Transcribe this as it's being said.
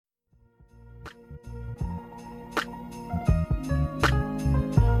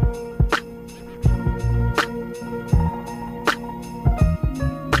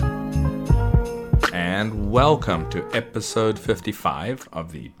and welcome to episode 55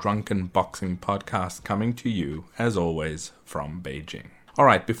 of the Drunken Boxing Podcast, coming to you, as always, from Beijing.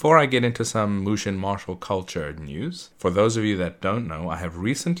 Alright, before I get into some Mushin martial culture news, for those of you that don't know, I have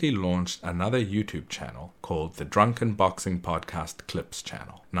recently launched another YouTube channel called the Drunken Boxing Podcast Clips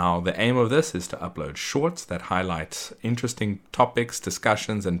channel. Now, the aim of this is to upload shorts that highlight interesting topics,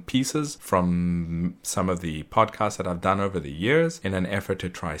 discussions, and pieces from some of the podcasts that I've done over the years in an effort to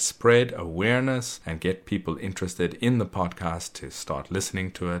try spread awareness and get people interested in the podcast to start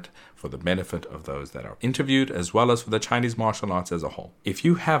listening to it for the benefit of those that are interviewed, as well as for the Chinese martial arts as a whole. If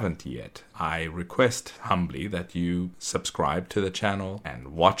you haven't yet, I request humbly that you subscribe to the channel and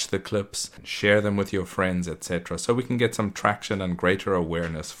watch the clips and share them with your friends, etc., so we can get some traction and greater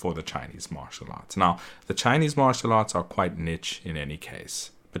awareness for the Chinese martial arts. Now, the Chinese martial arts are quite niche in any case,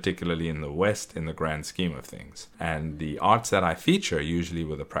 particularly in the West in the grand scheme of things. And the arts that I feature, usually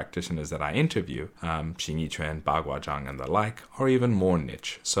with the practitioners that I interview, Xing Yiquan, Baguazhang, and the like, are even more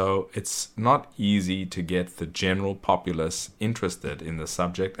niche. So it's not easy to get the general populace interested in the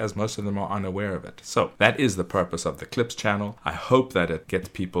subject, as most of them are unaware of it. So that is the purpose of the Clips channel. I hope that it gets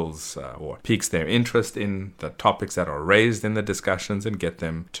people's or piques their interest in the topics that are raised in the discussions and get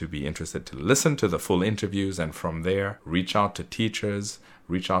them to be interested to listen to the full interviews, and from there reach out to teachers,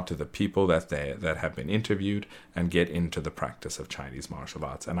 reach out to the people that have been interviewed, and get into the practice of Chinese martial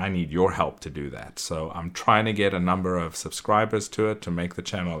arts. And I need your help to do that. So I'm trying to get a number of subscribers to it to make the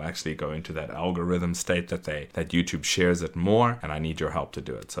channel actually go into that algorithm state that YouTube shares it more, and I need your help to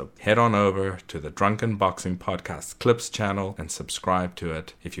do it. So head on over to the Drunken Boxing Podcast Clips channel and subscribe to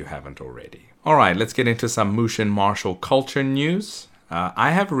it if you haven't already. All right, let's get into some Mushin martial culture news.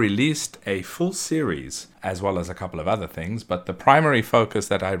 I have released a full series as well as a couple of other things, but the primary focus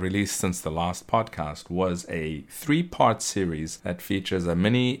that I released since the last podcast was a 3-part series that features a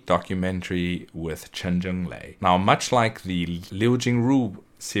mini documentary with Chen Zhenglei. Now, much like the Liu Jingru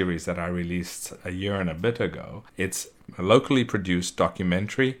series that I released a year and a bit ago, it's a locally produced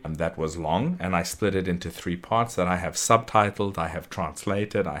documentary that was long, and I split it into 3 parts that I have subtitled, I have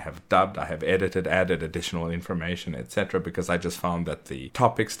translated, I have dubbed, I have edited, added additional information, etc., because I just found that the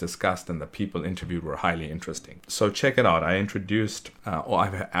topics discussed and the people interviewed were highly interesting. So check it out. I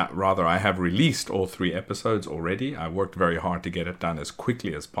have released all 3 episodes already. I worked very hard to get it done as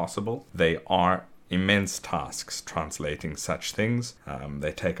quickly as possible. They are immense tasks translating such things.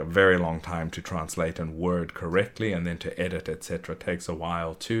 They take a very long time to translate and word correctly, and then to edit, etc. takes a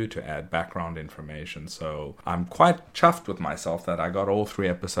while too, to add background information. So I'm quite chuffed with myself that I got all 3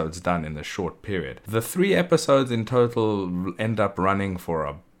 episodes done in this short period. The 3 episodes in total end up running for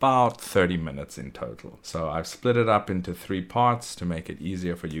about 30 minutes in total. So I've split it up into 3 parts to make it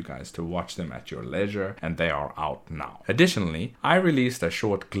easier for you guys to watch them at your leisure, and they are out now. Additionally, I released a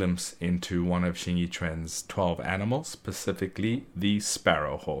short glimpse into one of Xing Yiquan's 12 animals, specifically the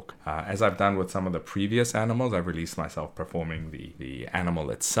sparrowhawk. As I've done with some of the previous animals, I've released myself performing the animal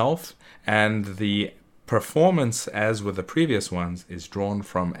itself, and the performance, as with the previous ones, is drawn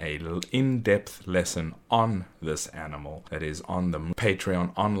from an in-depth lesson on this animal that is on the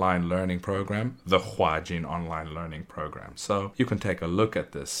Patreon online learning program, the Huajin online learning program. So you can take a look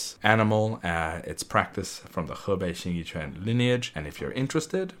at this animal, its practice from the Hebei Xing Yiquan lineage, and if you're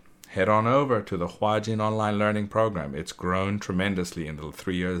interested, head on over to the Huajin online learning program. It's grown tremendously in the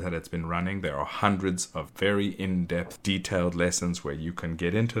 3 years that it's been running. There are hundreds of very in-depth, detailed lessons where you can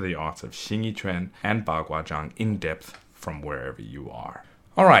get into the arts of Xing Yiquan and Baguazhang in depth from wherever you are.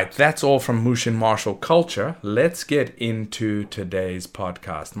 Alright, that's all from Mushin martial culture. Let's get into today's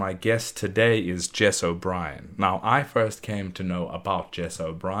podcast. My guest today is Jess O'Brien. Now, I first came to know about Jess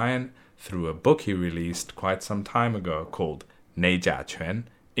O'Brien through a book he released quite some time ago called Neijia Quan,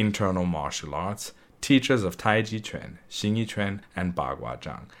 Internal Martial Arts, Teachers of Taiji Quan, Xing Yiquan, and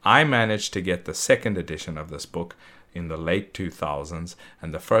Baguazhang. I managed to get the 2nd edition of this book in the late 2000s,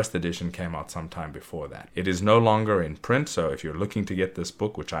 and the 1st edition came out sometime before that. It is no longer in print, so if you're looking to get this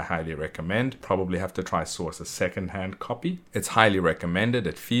book, which I highly recommend, probably have to try source a second-hand copy. It's highly recommended.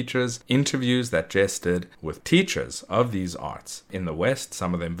 It features interviews that Jess did with teachers of these arts in the West,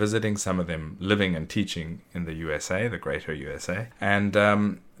 some of them visiting, some of them living and teaching in the USA, the greater USA, and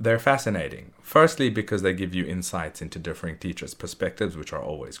they're fascinating. Firstly, because they give you insights into differing teachers' perspectives, which are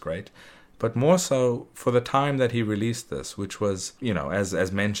always great, but more so for the time that he released this, which was,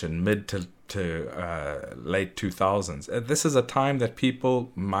 as mentioned, mid to late 2000s. This is a time that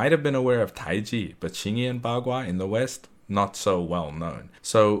people might have been aware of Taiji, but Xingyi and Bagua in the West, not so well known.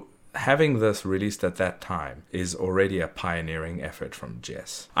 So having this released at that time is already a pioneering effort from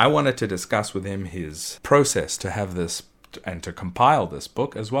Jess. I wanted to discuss with him his process to have this and to compile this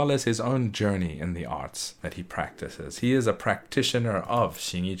book, as well as his own journey in the arts that he practices. He is a practitioner of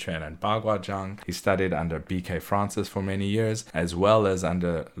Xing Yiquan and Baguazhang. He studied under B.K. Francis for many years, as well as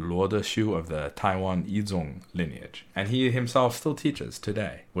under Luo Dexiu of the Taiwan Yizong lineage. And he himself still teaches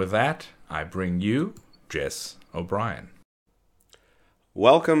today. With that, I bring you Jess O'Brien.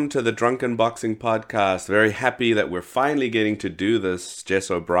 Welcome to the Drunken Boxing Podcast. Very happy that we're finally getting to do this.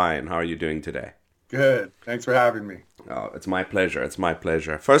 Jess O'Brien, how are you doing today? Good. Thanks for having me. Oh, it's my pleasure. It's my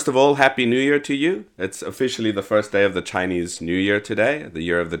pleasure. First of all, Happy New Year to you. It's officially the first day of the Chinese New Year today, the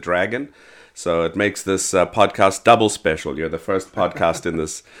Year of the Dragon. So it makes this podcast double special. You're the first podcast in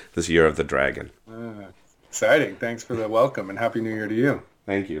this Year of the Dragon. Exciting. Thanks for the welcome and Happy New Year to you.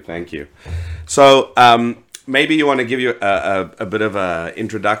 Thank you. Thank you. So, maybe you want to give you a bit of an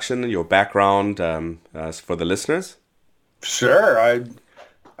introduction, your background for the listeners? Sure.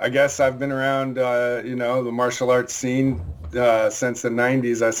 I guess I've been around, the martial arts scene since the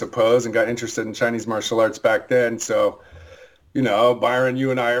 90s, I suppose, and got interested in Chinese martial arts back then. So, Byron, you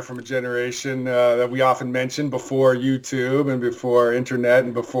and I are from a generation that we often mention before YouTube and before internet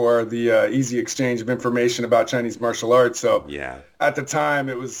and before the easy exchange of information about Chinese martial arts. So yeah. At the time,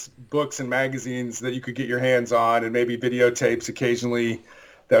 it was books and magazines that you could get your hands on and maybe videotapes occasionally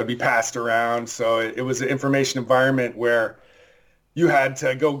that would be passed around. So it was an information environment where you had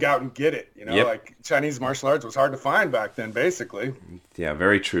to go out and get it. Yep. Like Chinese martial arts was hard to find back then, basically. Yeah,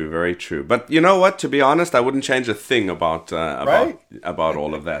 very true, very true. But you know what? To be honest, I wouldn't change a thing about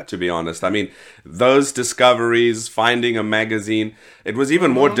all of that. To be honest, I mean, those discoveries, finding a magazine, it was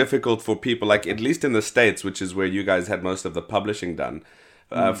even more difficult for people, like at least in the States, which is where you guys had most of the publishing done.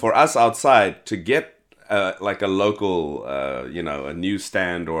 For us outside to get like a local, a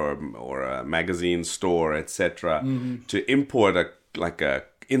newsstand or a magazine store, etc., to import a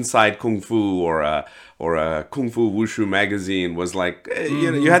Inside Kung Fu or a Kung Fu Wushu magazine was like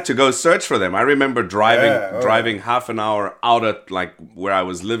you had to go search for them. I remember driving half an hour out at like where I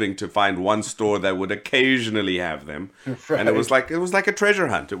was living to find one store that would occasionally have them, and it was like a treasure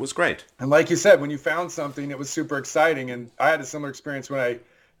hunt. It was great. And like you said, when you found something, it was super exciting. And I had a similar experience when I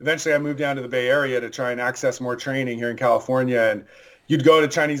moved down to the Bay Area to try and access more training here in California, and you'd go to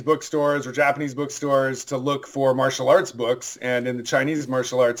Chinese bookstores or Japanese bookstores to look for martial arts books. And in the Chinese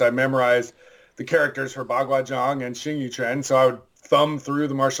martial arts, I memorized the characters for Baguazhang and Xing Yiquan. So I would thumb through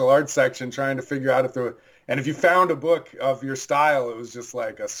the martial arts section trying to figure out if you found a book of your style, it was just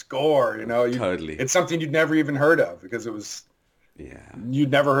like a score, Totally. It's something you'd never even heard of because it was,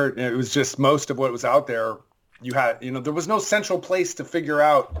 you'd never heard. It was just most of what was out there. You had, there was no central place to figure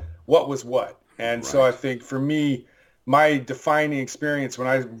out what was what. And so I think for me, my defining experience when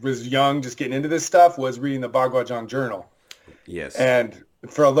I was young, just getting into this stuff, was reading the Baguazhang Journal. Yes. And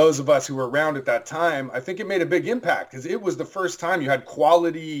for those of us who were around at that time, I think it made a big impact because it was the first time you had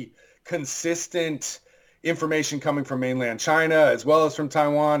quality, consistent information coming from mainland China as well as from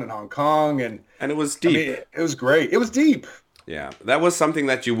Taiwan and Hong Kong. And it was deep. I mean, it was great. It was deep. Yeah, that was something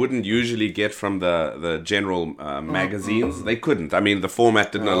that you wouldn't usually get from the general magazines. They couldn't. I mean, the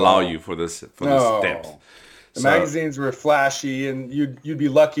format didn't allow you for this depth. The magazines were flashy, and you'd be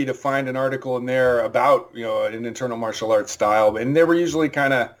lucky to find an article in there about an internal martial arts style, and they were usually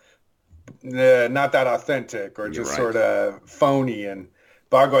kind of not that authentic or just sort of phony. And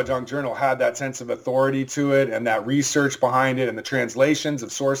Baguazhang Journal had that sense of authority to it, and that research behind it, and the translations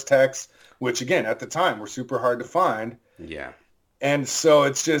of source texts, which again at the time were super hard to find. Yeah. And so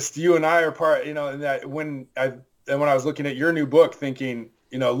it's just you and I are part. That when I was looking at your new book, thinking,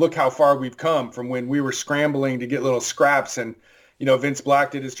 look how far we've come from when we were scrambling to get little scraps. And, Vince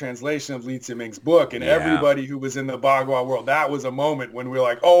Black did his translation of Li Ziming's book, and everybody who was in the Bagua world, that was a moment when we were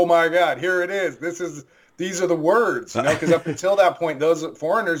like, oh my God, here it is. These are the words, because up until that point, those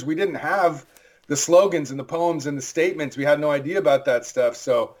foreigners, we didn't have the slogans and the poems and the statements. We had no idea about that stuff.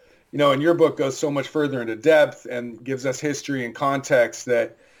 So, and your book goes so much further into depth and gives us history and context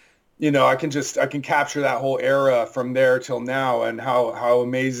that, I can capture that whole era from there till now and how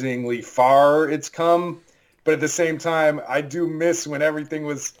amazingly far it's come. But at the same time, I do miss when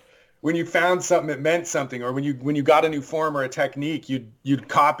when you found something that meant something, or when you got a new form or a technique, you'd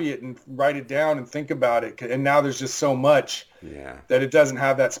copy it and write it down and think about it. And now there's just so much that it doesn't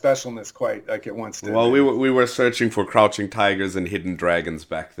have that specialness quite like it once did. Well, we were searching for crouching tigers and hidden dragons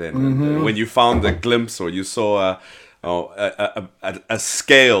back then. And when you found a glimpse or you saw a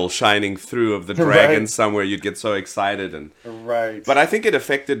scale shining through of the dragon somewhere, you'd get so excited. But I think it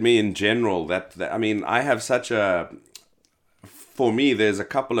affected me in general. That I mean, I have for me, there's a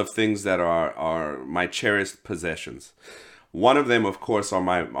couple of things that are my cherished possessions. One of them, of course, are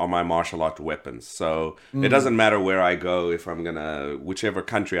my martial art weapons. So it doesn't matter where I go, if I'm gonna, whichever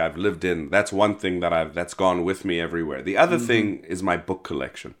country I've lived in, that's one thing that's gone with me everywhere. The other thing is my book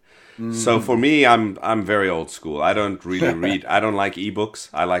collection. So for me, I'm very old school. I don't really read. I don't like ebooks.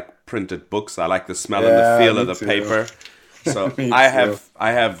 I like printed books. I like the smell and the feel of the paper. So I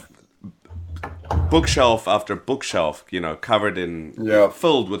have bookshelf after bookshelf, covered in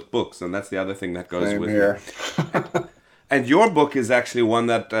filled with books, and that's the other thing that goes Same with here. me. And your book is actually one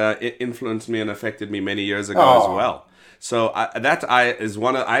that influenced me and affected me many years ago as well. So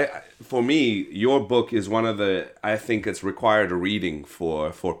for me, your book is one of the, I think it's required reading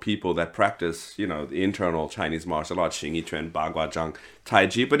for people that practice, the internal Chinese martial arts, Xing Yi Quan, Ba Gua Zhang, Tai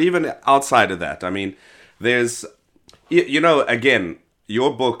Chi. But even outside of that, I mean, there's, again,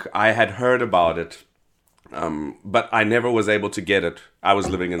 your book, I had heard about it, but I never was able to get it. I was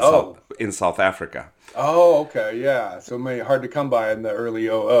living in South Africa. Oh, okay, yeah. So hard to come by in the early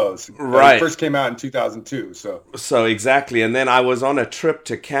 00s. Right. It first came out in 2002, So exactly. And then I was on a trip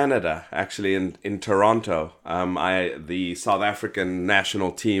to Canada, actually, in Toronto. The South African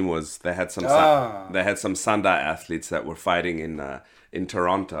national team they had some Sanda athletes that were fighting in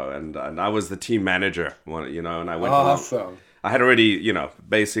Toronto, and I was the team manager, and I went awesome. I had already,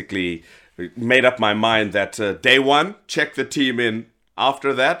 basically made up my mind that day one, check the team in.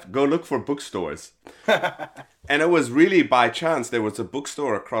 After that, go look for bookstores. And it was really by chance. There was a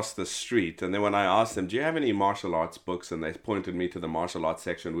bookstore across the street. And then when I asked them, do you have any martial arts books? And they pointed me to the martial arts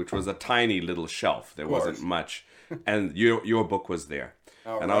section, which was a tiny little shelf. There wasn't much. And your book was there.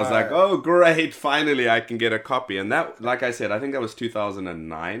 I was like, oh, great. Finally, I can get a copy. And that, like I said, I think that was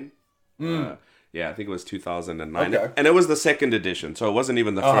 2009. Yeah, I think it was 2009. Okay. And it was the second edition, so it wasn't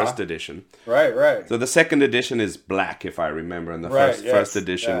even the first edition. Right. So the second edition is black, if I remember, and the first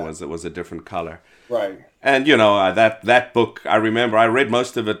edition was a different color. Right. And, that book, I remember, I read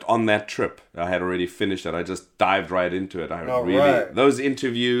most of it on that trip. I had already finished it. I just dived right into it. Those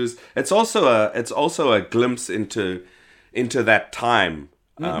interviews, it's also a glimpse into that time.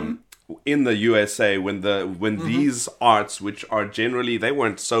 In the USA, when these arts, which are generally, they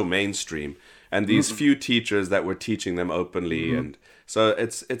weren't so mainstream, and these few teachers that were teaching them openly, and so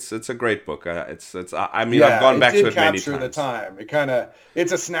it's a great book. I've gone back to it many times. It did capture the time.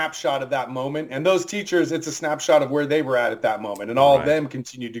 It's a snapshot of that moment, and those teachers, it's a snapshot of where they were at that moment, and all of them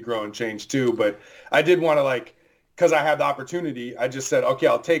continued to grow and change too. But I did want to because I had the opportunity, I just said, okay,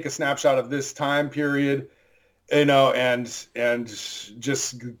 I'll take a snapshot of this time period. And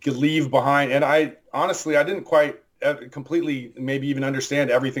just leave behind. And I didn't quite completely maybe even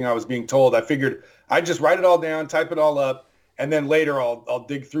understand everything I was being told. I figured I'd just write it all down, type it all up, and then later I'll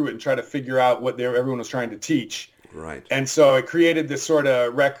dig through it and try to figure out what everyone was trying to teach. Right. And so it created this sort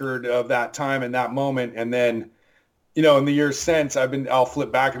of record of that time and that moment. And then, in the years since, I'll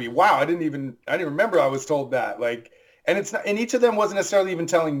flip back and be, wow, I didn't remember I was told that. And it's not, and each of them wasn't necessarily even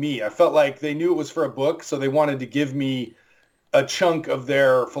telling me. I felt like they knew it was for a book, so they wanted to give me a chunk of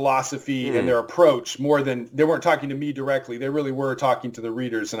their philosophy and their approach more than they weren't talking to me directly. They really were talking to the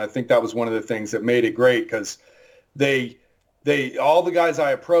readers, and I think that was one of the things that made it great because they all the guys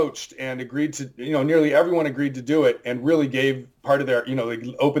I approached and agreed to, nearly everyone agreed to do it and really gave part of their,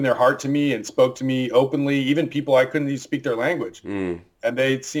 they opened their heart to me and spoke to me openly, even people I couldn't even speak their language. And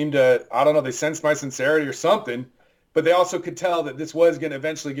they seemed to, I don't know, they sensed my sincerity or something. But they also could tell that this was going to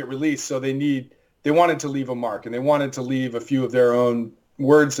eventually get released, so they wanted to leave a mark, and they wanted to leave a few of their own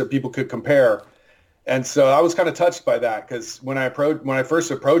words that people could compare. And so I was kind of touched by that because when I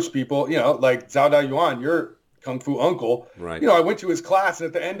first approached people, like Zhao Da Yuan, your Kung Fu uncle, right. I went to his class, and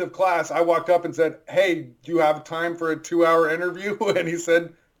at the end of class, I walked up and said, "Hey, do you have time for a 2-hour interview?" And he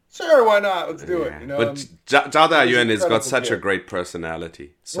said, "Sure, why not? Let's do it." But Zhao Da Yuan has got such a great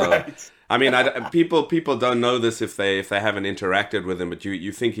personality, so. Right. I mean, people don't know this if they haven't interacted with him, but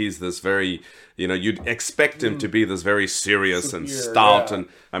you think he's this very, you'd expect him to be this very serious and stout, and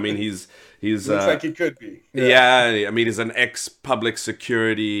I mean he's looks like he could be. Yeah, I mean he's an ex-public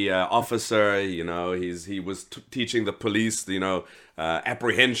security officer. He was teaching the police,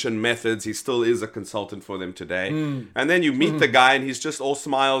 apprehension methods. He still is a consultant for them today. And then you meet the guy, and he's just all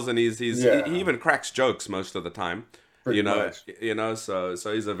smiles, and he even cracks jokes most of the time. So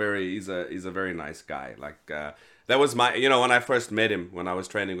he's a very nice guy. That was my, when I first met him, when I was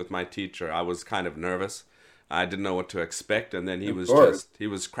training with my teacher, I was kind of nervous. I didn't know what to expect, and then he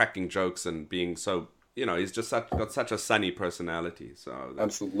was cracking jokes and being so, he's just got such a sunny personality. So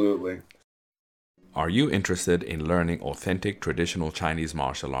absolutely. Are you interested in learning authentic traditional Chinese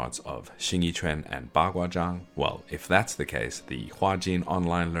martial arts of Xingyiquan and Baguazhang? Well, if that's the case, the Huajin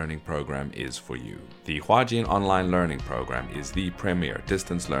Online Learning Program is for you. The Huajin Online Learning Program is the premier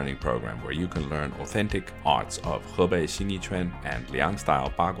distance learning program where you can learn authentic arts of Hebei Xingyiquan and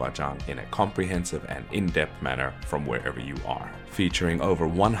Liang-style Baguazhang in a comprehensive and in-depth manner from wherever you are. Featuring over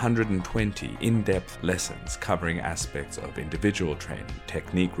 120 in-depth lessons covering aspects of individual training,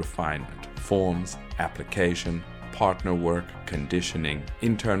 technique refinement, forms, application, partner work, conditioning,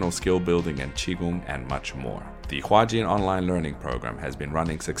 internal skill building and qigong, and much more. The Huajin Online Learning Program has been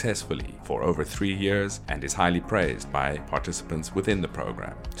running successfully for over 3 years and is highly praised by participants within the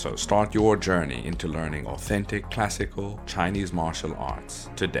program. So start your journey into learning authentic classical Chinese martial arts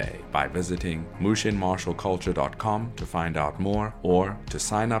today by visiting mushinmartialculture.com to find out more or to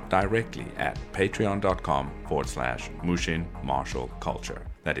sign up directly at patreon.com/mushinmartialculture.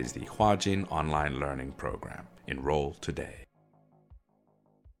 That is the Huajin Online Learning Program. Enroll today.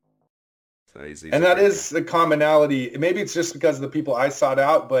 And that is the commonality. Maybe it's just because of the people I sought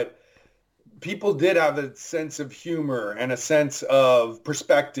out, but people did have a sense of humor and a sense of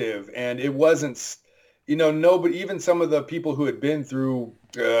perspective. And it wasn't, nobody, even some of the people who had been through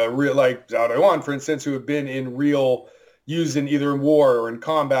real, like Zhao Daiwan, for instance, who had been in real use in either in war or in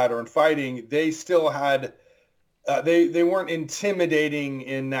combat or in fighting, they still had they weren't intimidating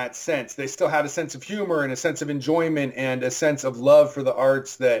in that sense. They still had a sense of humor and a sense of enjoyment and a sense of love for the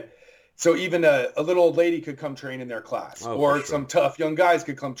arts so even a little old lady could come train in their class, or some tough young guys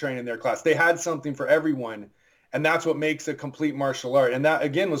could come train in their class. They had something for everyone, and that's what makes a complete martial art. And that,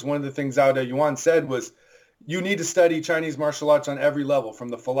 again, was one of the things Zhao Dayuan said was, you need to study Chinese martial arts on every level, from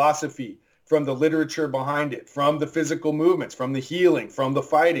the philosophy, from the literature behind it, from the physical movements, from the healing, from the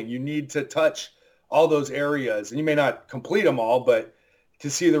fighting. You need to touch all those areas. And you may not complete them all, but to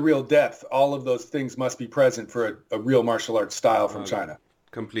see the real depth, all of those things must be present for a real martial arts style from China.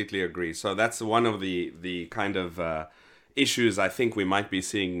 Completely agree. So that's one of the kind of issues I think we might be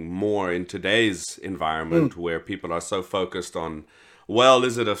seeing more in today's environment, where people are so focused on, well,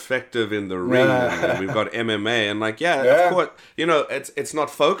 is it effective in the ring? And we've got MMA, and of course, it's not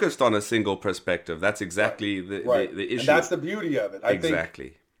focused on a single perspective. That's exactly the issue. And that's the beauty of it. I exactly.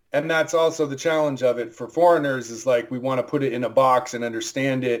 think, and that's also the challenge of it for foreigners, is like, we want to put it in a box and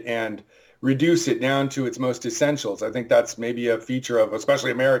understand it and reduce it down to its most essentials. I think that's maybe a feature of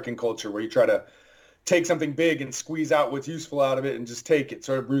especially American culture, where you try to take something big and squeeze out what's useful out of it and just take it,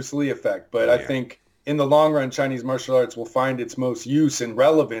 sort of Bruce Lee effect. But I think in the long run, Chinese martial arts will find its most use and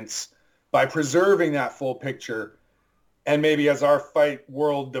relevance by preserving that full picture. And maybe as our fight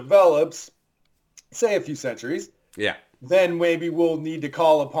world develops, say a few centuries, then maybe we'll need to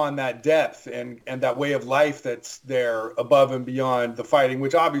call upon that depth and that way of life that's there above and beyond the fighting,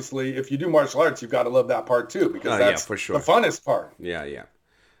 which obviously, if you do martial arts, you've got to love that part too, because that's for sure. the funnest part. Yeah.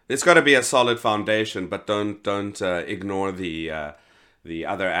 It's got to be a solid foundation, but don't ignore the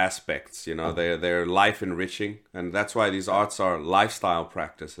other aspects. They're life enriching, and that's why these arts are lifestyle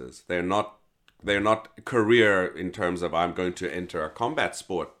practices. They're not career in terms of, I'm going to enter a combat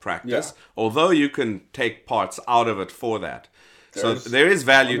sport practice, although you can take parts out of it for that. So there is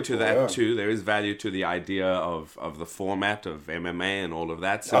value to that too. There is value to the idea of the format of MMA and all of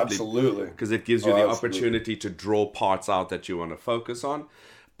that. Absolutely. Because it gives you the opportunity to draw parts out that you want to focus on.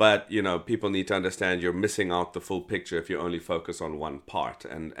 But, people need to understand you're missing out the full picture if you only focus on one part.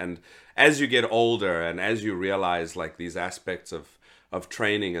 And as you get older and as you realize these aspects of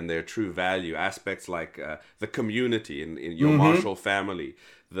training and their true value, aspects like the community in your martial family,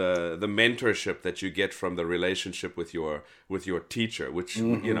 the mentorship that you get from the relationship with your teacher, which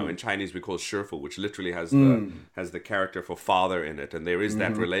in Chinese we call shifu, which literally has the character for father in it, and there is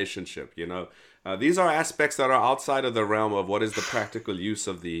that relationship. These are aspects that are outside of the realm of what is the practical use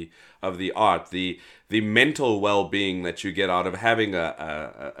of the art, the mental well-being that you get out of having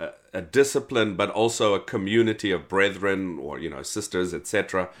a discipline, but also a community of brethren or sisters,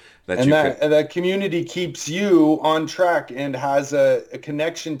 etc. That community keeps you on track and has a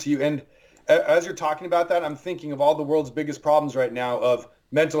connection to you. And as you're talking about that, I'm thinking of all the world's biggest problems right now of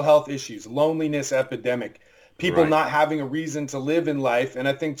mental health issues, loneliness epidemic, people not having a reason to live in life. And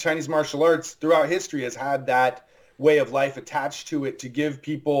I think Chinese martial arts throughout history has had that way of life attached to it to give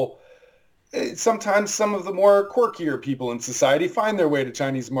people, sometimes some of the more quirkier people in society find their way to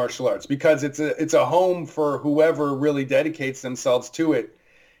Chinese martial arts because it's a home for whoever really dedicates themselves to it.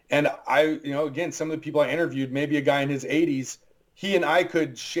 And again, some of the people I interviewed, maybe a guy in his 80s, he and I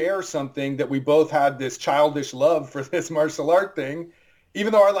could share something that we both had this childish love for this martial art thing,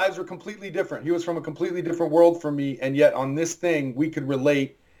 even though our lives were completely different. He was from a completely different world from me, and yet on this thing we could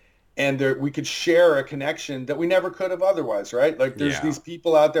relate and we could share a connection that we never could have otherwise, right? Like there's Yeah. these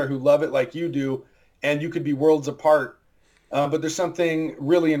people out there who love it like you do, and you could be worlds apart. But there's something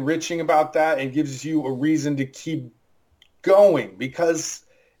really enriching about that and gives you a reason to keep going, because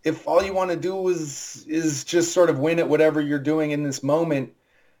if all you want to do is just sort of win at whatever you're doing in this moment,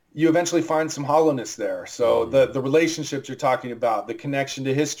 you eventually find some hollowness there. So the relationships you're talking about, the connection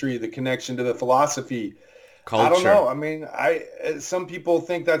to history, the connection to the philosophy, Culture. I don't know. I mean, some people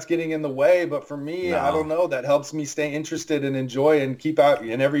think that's getting in the way, but for me, I don't know. That helps me stay interested and enjoy and keep out.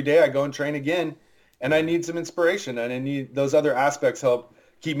 And every day I go and train again, and I need some inspiration, and I need those other aspects help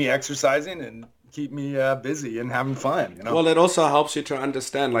keep me exercising and keep me busy and having fun. You know? Well, it also helps you to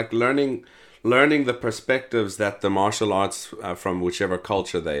understand, like learning the perspectives that the martial arts from whichever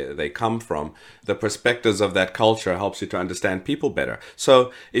culture they come from, the perspectives of that culture helps you to understand people better.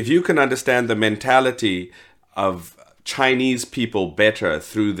 So if you can understand the mentality of Chinese people better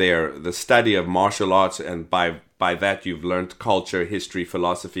through the study of martial arts, and by that you've learned culture, history,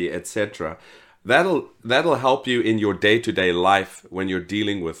 philosophy, etc., that'll help you in your day-to-day life when you're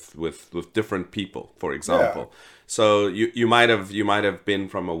dealing with different people, for example. Yeah. So you might have been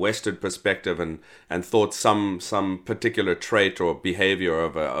from a Western perspective and thought some particular trait or behavior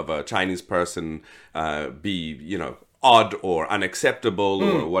of a Chinese person be odd or unacceptable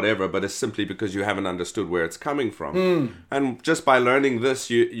or whatever, but it's simply because you haven't understood where it's coming from. And just by learning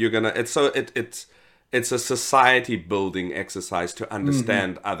this, you're gonna it's a society building exercise to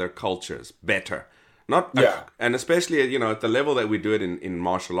understand other cultures better. And especially at the level that we do it in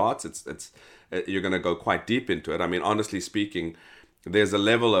martial arts, it's you're going to go quite deep into it. I mean, honestly speaking, there's a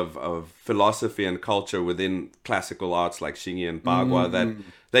level of philosophy and culture within classical arts like Xingyi and Bagua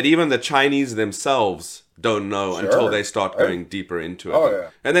that even the Chinese themselves don't know until they start going deeper into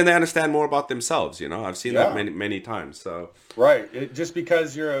it. And then they understand more about themselves. I've seen that many times. So just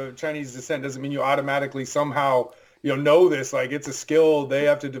because you're of Chinese descent doesn't mean you automatically somehow know this. Like, it's a skill they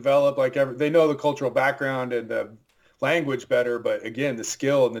have to develop. Like, they know the cultural background and the language better, but again, the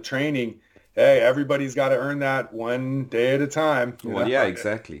skill and the training, hey, everybody's got to earn that one day at a time. Well, yeah,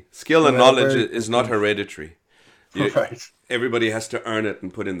 exactly. Skill and knowledge is not hereditary. Right. Everybody has to earn it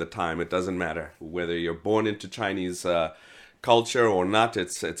and put in the time. It doesn't matter whether you're born into Chinese culture or not.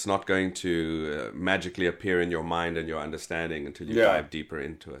 It's not going to magically appear in your mind and your understanding until you dive deeper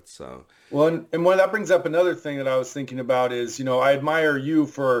into it. So well, and that brings up another thing that I was thinking about is, I admire you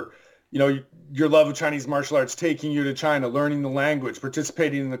for your love of Chinese martial arts, taking you to China, learning the language,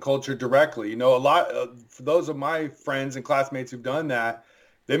 participating in the culture directly. A lot for those of my friends and classmates who've done that,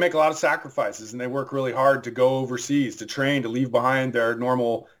 they make a lot of sacrifices and they work really hard to go overseas, to train, to leave behind their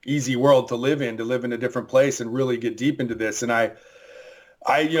normal, easy world to live in a different place and really get deep into this. And I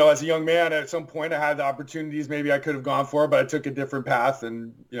as a young man, at some point I had the opportunities maybe I could have gone for, but I took a different path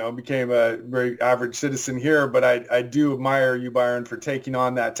and, became a very average citizen here. But I do admire you, Byron, for taking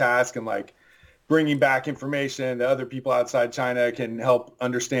on that task and like bringing back information that other people outside China can help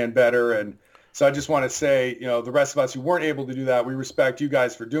understand better. And so I just want to say, the rest of us who weren't able to do that, we respect you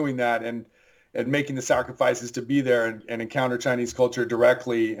guys for doing that and making the sacrifices to be there and encounter Chinese culture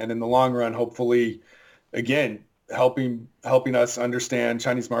directly. And in the long run, hopefully, again, helping us understand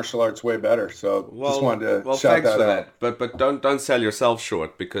Chinese martial arts way better. So just wanted to shout that out. But don't sell yourself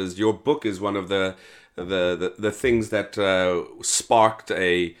short, because your book is one of the things that sparked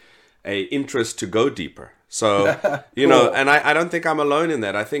a interest to go deeper. So Cool. and I don't think I'm alone in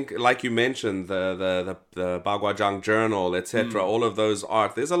that. I think, like you mentioned, the Baguazhang Journal, etc. All of those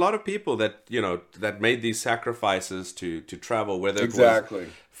art. There's a lot of people that that made these sacrifices to travel, whether it was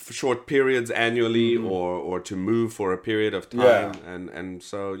short periods annually or to move for a period of time. And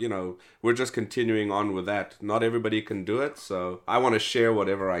so we're just continuing on with that. Not everybody can do it, so I want to share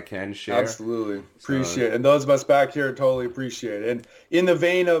whatever I can share. Absolutely appreciate it. And those of us back here totally appreciate it. And in the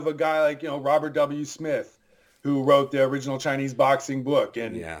vein of a guy like Robert W. Smith, who wrote the original Chinese boxing book,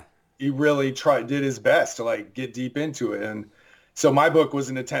 and he really did his best to like get deep into it. And so my book was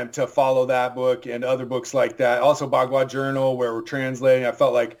an attempt to follow that book and other books like that. Also Bagua Journal, where we're translating. I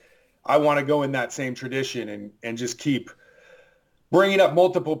felt like I want to go in that same tradition and just keep bringing up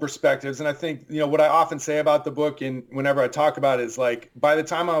multiple perspectives. And I think, what I often say about the book and whenever I talk about it is like, by the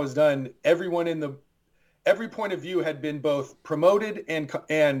time I was done, every point of view had been both promoted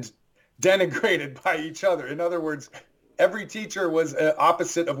and denigrated by each other. In other words, every teacher was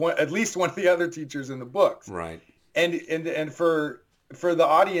opposite of at least one of the other teachers in the books. Right. And for the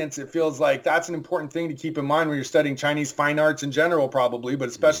audience, it feels like that's an important thing to keep in mind when you're studying Chinese fine arts in general, probably, but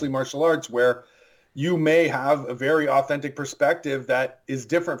especially martial arts, where you may have a very authentic perspective that is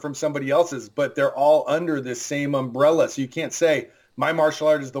different from somebody else's, but they're all under this same umbrella. So you can't say my martial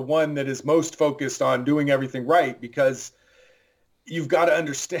art is the one that is most focused on doing everything right, because you've got to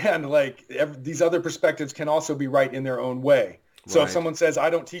understand, like, these other perspectives can also be right in their own way. So if someone says, I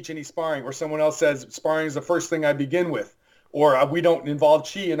don't teach any sparring, or someone else says sparring is the first thing I begin with, or we don't involve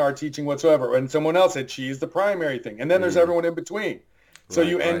chi in our teaching whatsoever, and someone else said chi is the primary thing, and then there's everyone in between. So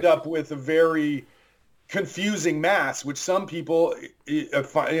you end up with a very confusing mass, which some people,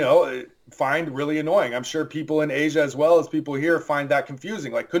 find really annoying. I'm sure people in Asia as well as people here find that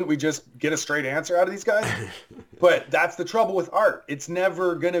confusing. Like, couldn't we just get a straight answer out of these guys? But that's the trouble with art. It's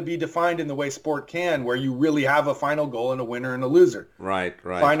never going to be defined in the way sport can, where you really have a final goal and a winner and a loser. Right.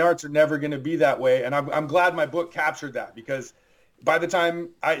 Fine arts are never going to be that way. And I'm glad my book captured that, because by the time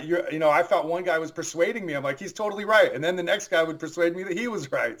I felt one guy was persuading me, I'm like, he's totally right. And then the next guy would persuade me that he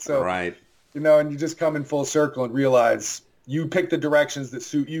was right. So, and you just come in full circle and realize you pick the directions that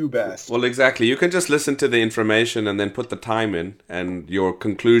suit you best. Well, exactly. You can just listen to the information and then put the time in, and your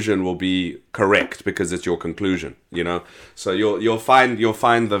conclusion will be correct because it's your conclusion, So you'll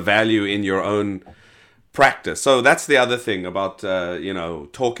find the value in your own practice. So that's the other thing about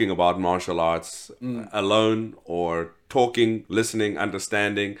talking about martial arts alone, or talking, listening,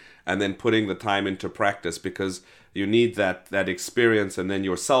 understanding, and then putting the time into practice, because you need that experience, and then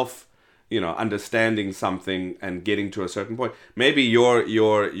yourself understanding something and getting to a certain point. Maybe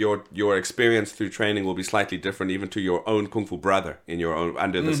your experience through training will be slightly different, even to your own kung fu brother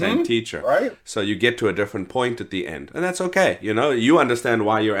under the same teacher. Right. So you get to a different point at the end, and that's okay. You understand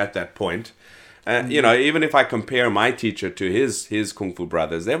why you're at that point. Even if I compare my teacher to his kung fu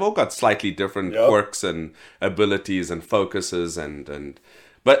brothers, they've all got slightly different quirks and abilities and focuses,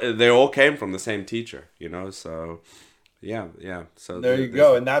 but they all came from the same teacher. So. Yeah. So there you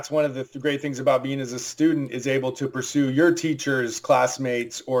go. And that's one of the great things about being as a student, is able to pursue your teachers,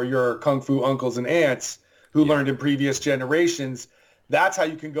 classmates, or your kung fu uncles and aunts who learned in previous generations. That's how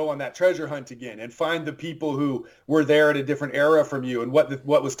you can go on that treasure hunt again and find the people who were there at a different era from you, and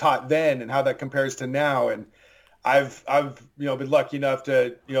what was taught then and how that compares to now. And I've been lucky enough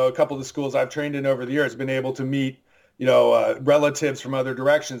to, a couple of the schools I've trained in over the years, been able to meet relatives from other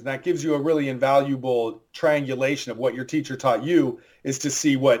directions. And that gives you a really invaluable triangulation of what your teacher taught you, is to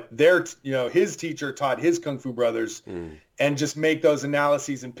see what his teacher taught his kung fu brothers, and just make those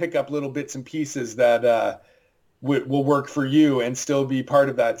analyses and pick up little bits and pieces that will work for you and still be part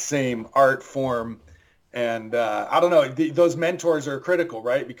of that same art form. And I don't know, those mentors are critical,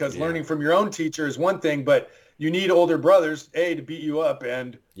 right? Because learning from your own teacher is one thing, but you need older brothers, to beat you up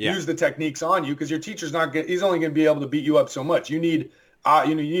and use the techniques on you, because your teacher's he's only going to be able to beat you up so much. You need,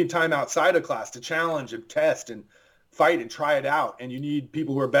 you need time outside of class to challenge and test and fight and try it out. And you need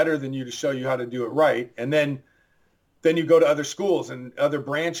people who are better than you to show you how to do it right. And then you go to other schools and other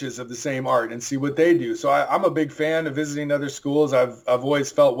branches of the same art and see what they do. So I'm a big fan of visiting other schools. I've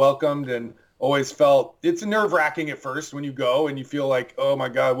always felt welcomed, and always felt it's nerve-wracking at first when you go and you feel like, oh my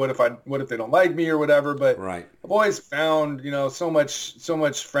God, what if they don't like me or whatever? But I've always found, so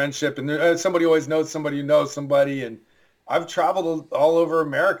much friendship, and somebody always knows somebody who knows somebody. And I've traveled all over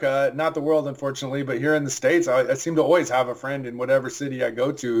America, not the world, unfortunately, but here in the States, I seem to always have a friend in whatever city I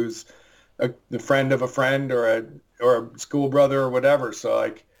go to who's the friend of a friend, or a school brother or whatever.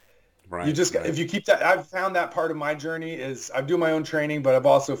 So if you keep that, I've found that part of my journey is I do my own training, but I've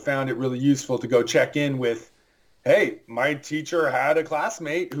also found it really useful to go check in with, hey, my teacher had a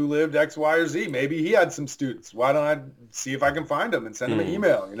classmate who lived X, Y, or Z. Maybe he had some students. Why don't I see if I can find them and send them an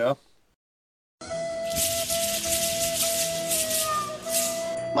email,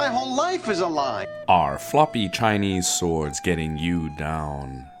 My whole life is a lie. Are floppy Chinese swords getting you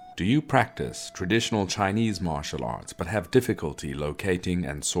down? Do you practice traditional Chinese martial arts but have difficulty locating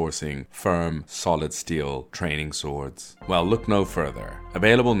and sourcing firm, solid steel training swords? Well, look no further.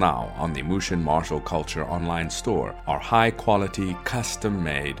 Available now on the Mushin Martial Culture online store are high-quality,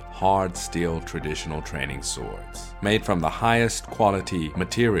 custom-made, hard steel traditional training swords. Made from the highest quality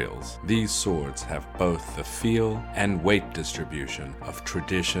materials, these swords have both the feel and weight distribution of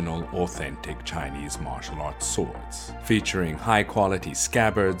traditional, authentic Chinese martial arts swords, featuring high-quality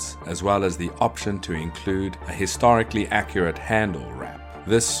scabbards, as well as the option to include a historically accurate handle wrap.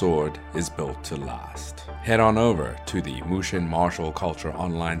 This sword is built to last. Head on over to the Mushin Martial Culture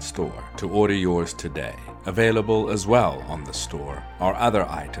online store to order yours today. Available as well on the store are other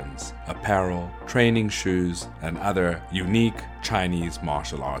items, apparel, training shoes, and other unique Chinese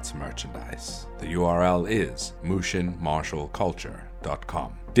martial arts merchandise. The URL is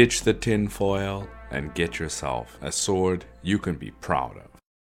mushinmartialculture.com. Ditch the tin foil and get yourself a sword you can be proud of.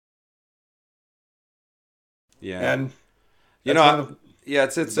 And Yeah,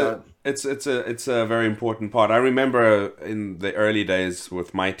 it's a very important part. I remember in the early days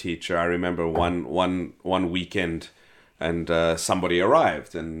with my teacher. I remember one weekend, and somebody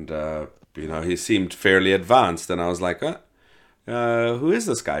arrived, and he seemed fairly advanced, and I was like, who is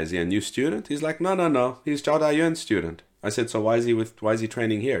this guy? Is he a new student? He's like, no, he's Zhao Dayuan's student. I said, so why is he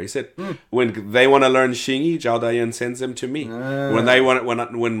training here? He said, when they want to learn Xingyi, Zhao Dayan sends them to me.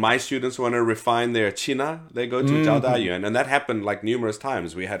 When my students want to refine their Qina, they go to Zhao Dayuan, and that happened like numerous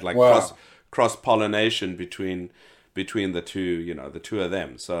times. We had like cross pollination between the two, the two of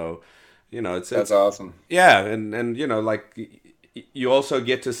them. So, that's awesome. Yeah, and like you also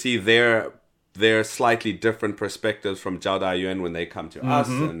get to see their slightly different perspectives from Zhao Dayuan when they come to us,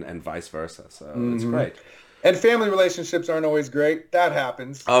 and vice versa. So it's great. And family relationships aren't always great. That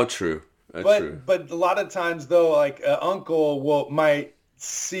happins. Oh, true. True. But a lot of times, though, like an uncle might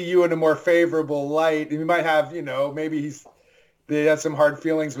see you in a more favorable light. And you might have, maybe they have some hard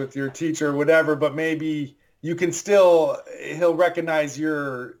feelings with your teacher or whatever, but maybe you can he'll recognize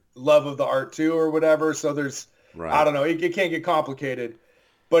your love of the art too or whatever. So there's, I don't know, it can't get complicated.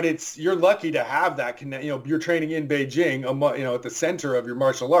 But you're lucky to have that connect. You're training in Beijing, at the center of your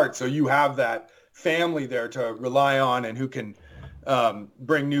martial arts, so you have that family there to rely on and who can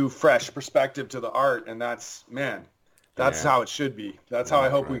bring new, fresh perspective to the art. And that's how it should be. That's how I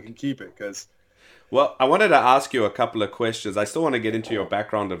hope we can keep it. Well, I wanted to ask you a couple of questions. I still want to get into your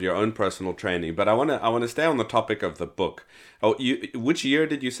background of your own personal training, but I want to stay on the topic of the book. Which year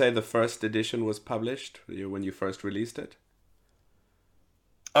did you say the first edition was published? When you first released it?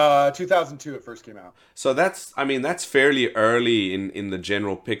 2002 it first came out. So that's fairly early in the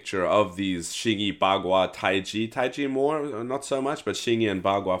general picture of these Xingyi, Bagua, Taiji more, not so much, but Xingyi and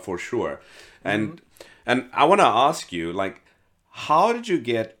Bagua for sure. And I want to ask you, like, how did you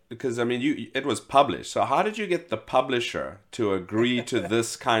get, because it was published, so how did you get the publisher to agree to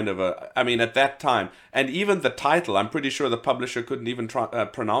this kind of at that time, and even the title, I'm pretty sure the publisher couldn't even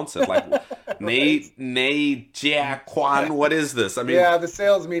pronounce it, like Nei Jia Quan, what is this? Yeah, the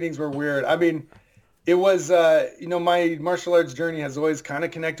sales meetings were weird. It was, my martial arts journey has always kind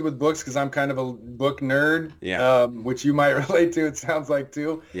of connected with books because I'm kind of a book nerd, which you might relate to, it sounds like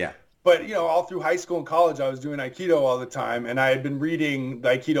too. Yeah. But, all through high school and college, I was doing Aikido all the time, and I had been reading the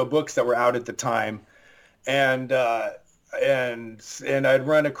Aikido books that were out at the time. And I'd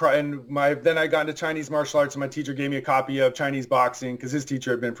run across, then I got into Chinese martial arts, and my teacher gave me a copy of Chinese boxing because his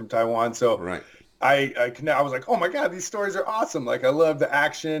teacher had been from Taiwan. So I was like, oh my God, these stories are awesome. Like, I love the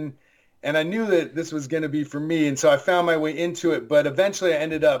action. And I knew that this was going to be for me. And so I found my way into it. But eventually I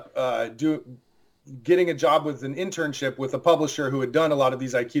ended up getting a job with an internship with a publisher who had done a lot of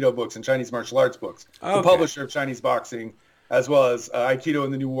these Aikido books and Chinese martial arts books. Okay. The publisher of Chinese boxing, as well as Aikido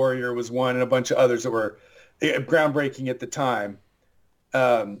and the New Warrior was one, and a bunch of others that were groundbreaking at the time.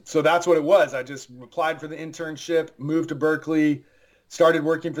 So that's what it was. I just applied for the internship, moved to Berkeley, started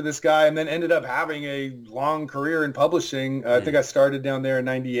working for this guy, and then ended up having a long career in publishing. I think I started down there in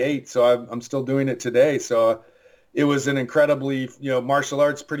 98, so I'm still doing it today. So it was an incredibly, martial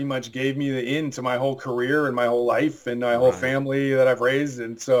arts pretty much gave me the in to my whole career and my whole life and my whole family that I've raised.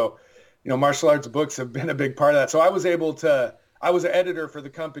 And so, martial arts books have been a big part of that. So I was an editor for the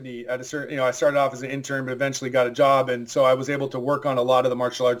company at a certain, I started off as an intern, but eventually got a job. And so I was able to work on a lot of the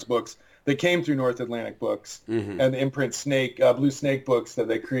martial arts books that came through North Atlantic Books and the imprint Blue Snake books that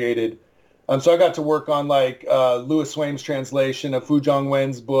they created. So I got to work on like Louis Swaim's translation of Fu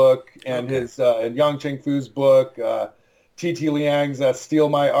Zhongwen's book and his and Yang Chengfu's book, T.T. Liang's Steal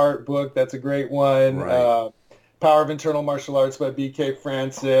My Art book. That's a great one. Right. Power of Internal Martial Arts by B.K.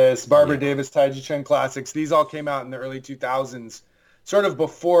 Francis, Barbara Davis Taiji Chuan Classics. These all came out in the early 2000s, sort of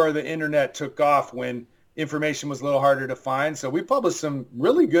before the internet took off when information was a little harder to find. So we published some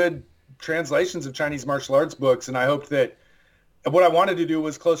really good translations of Chinese martial arts books, and I hoped that what I wanted to do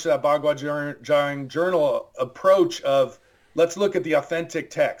was close to that Bagua Jiang journal approach of let's look at the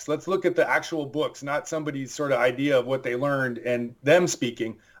authentic text. Let's look at the actual books, not somebody's sort of idea of what they learned and them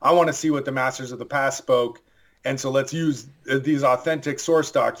speaking. I want to see what the masters of the past spoke. And so let's use these authentic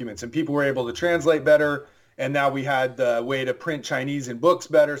source documents. And people were able to translate better. And now we had the way to print Chinese in books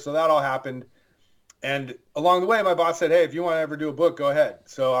better. So that all happened. And along the way, my boss said, hey, if you want to ever do a book, go ahead.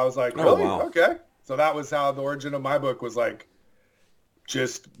 So I was like, really? Oh, wow. Okay. So that was how the origin of my book was like,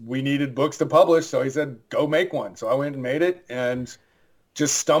 just we needed books to publish. So he said, go make one. So I went and made it and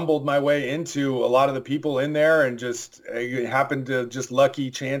just stumbled my way into a lot of the people in there and just it happened to just lucky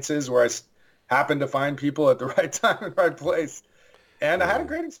chances where I happened to find people at the right time and right place. And I had a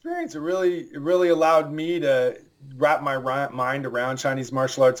great experience. It really allowed me to wrap my mind around Chinese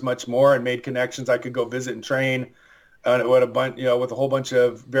martial arts much more and made connections. I could go visit and train what a bunch, with a whole bunch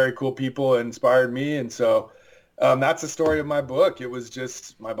of very cool people inspired me. And so that's the story of my book. It was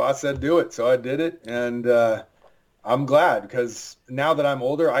just my boss said do it, so I did it, and I'm glad, because now that I'm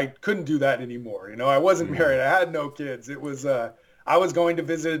older, I couldn't do that anymore. I wasn't married. I had no kids. It was I was going to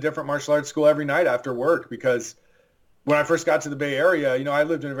visit a different martial arts school every night after work, because when I first got to the Bay Area, I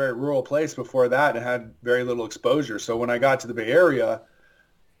lived in a very rural place before that and had very little exposure. So when I got to the Bay Area,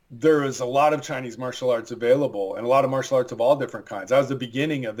 there was a lot of Chinese martial arts available, and a lot of martial arts of all different kinds. That was the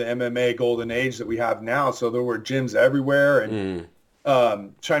beginning of the MMA golden age that we have now. So there were gyms everywhere, and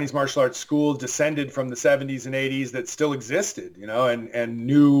Chinese martial arts schools descended from the 70s and 80s that still existed, and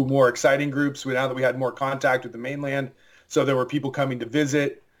new, more exciting groups now that we had more contact with the mainland. So there were people coming to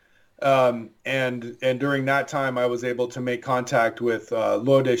visit. And during that time, I was able to make contact with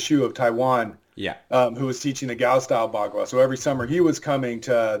Luo Deshu of Taiwan, who was teaching the Gao style Bagua. So every summer he was coming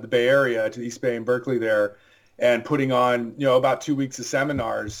to the Bay Area, to East Bay and Berkeley there, and putting on, about 2 weeks of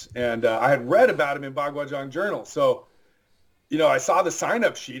seminars. And I had read about him in Baguazhang Journal. So, I saw the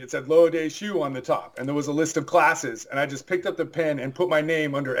sign-up sheet. It said Luo Deshu on the top, and there was a list of classes. And I just picked up the pen and put my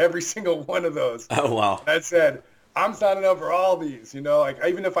name under every single one of those. Oh, wow. And I said, I'm signing up for all these,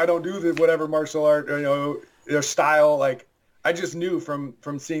 even if I don't do the whatever martial art, their style, I just knew from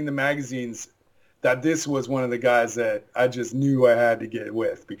seeing the magazines that this was one of the guys that I just knew I had to get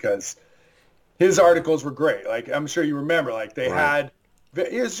with, because his articles were great. I'm sure you remember, they had,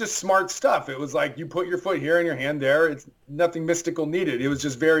 it was just smart stuff. It was like, you put your foot here and your hand there. It's nothing mystical needed. It was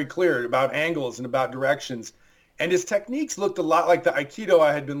just very clear about angles and about directions. And his techniques looked a lot like the Aikido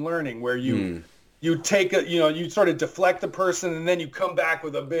I had been learning, where you take you sort of deflect the person, and then you come back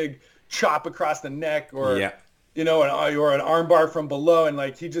with a big chop across the neck, or, or an armbar from below.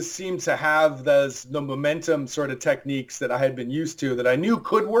 And he just seemed to have the momentum sort of techniques that I had been used to, that I knew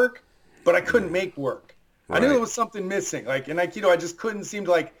could work, but I couldn't make work. Right. I knew there was something missing. In Aikido, I just couldn't seem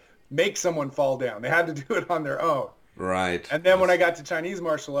to make someone fall down. They had to do it on their own. Right. And then when I got to Chinese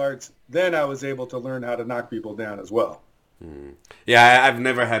martial arts, then I was able to learn how to knock people down as well. Yeah, I've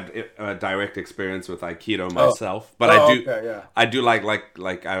never had a direct experience with Aikido myself, but I do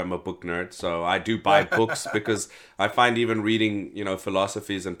like I'm a book nerd, so I do buy books, because I find even reading,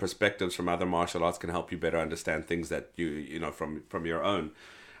 philosophies and perspectives from other martial arts can help you better understand things that you from your own.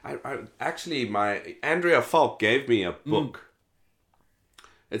 Actually, my Andrea Falk gave me a book.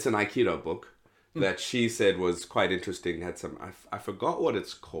 It's an Aikido book that she said was quite interesting. Had some, I forgot what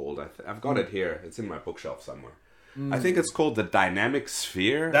it's called. I've got it here. It's in my bookshelf somewhere. I think it's called The Dynamic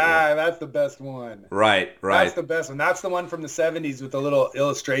Sphere. That's the best one. Right. That's the best one. That's the one from the 70s with the little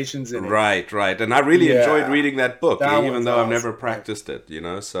illustrations in it. Right. And I really enjoyed reading that book, even though I've never practiced it,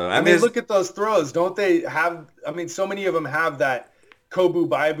 So, look at those throws. Don't they have, so many of them have that Kobu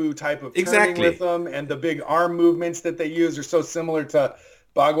Baibu type of turning with them, and the big arm movements that they use are so similar to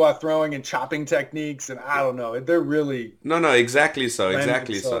Bagua throwing and chopping techniques, and I don't know, they're really exactly so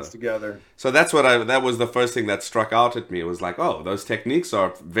together. So that's what that was the first thing that struck out at me. It was like, oh, those techniques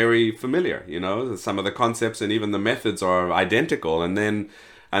are very familiar, some of the concepts and even the methods are identical, and then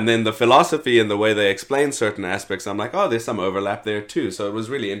the philosophy and the way they explain certain aspects, I'm like, oh, there's some overlap there too. So it was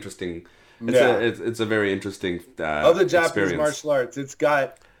really interesting. It's a very interesting other Japanese martial arts. It's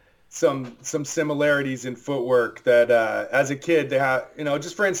got some similarities in footwork that as a kid they have,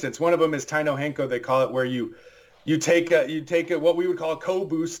 just for instance, one of them is Taino Henko, they call it, where you take what we would call a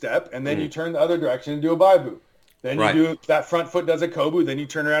Kobu step, and then you turn the other direction and do a Baibu. Then you do that front foot does a Kobu, then you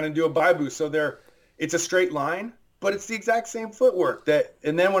turn around and do a Baibu. So it's a straight line, but it's the exact same footwork.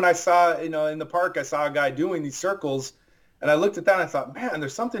 And then when I saw, in the park, I saw a guy doing these circles, and I looked at that and I thought, man,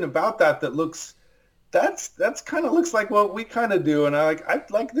 there's something about that looks, that's kind of looks like what we kind of do, and I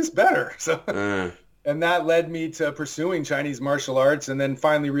like this better. So, and that led me to pursuing Chinese martial arts, and then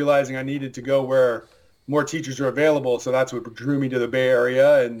finally realizing I needed to go where more teachers are available. So that's what drew me to the Bay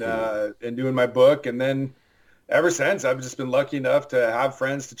Area and doing my book. And then ever since, I've just been lucky enough to have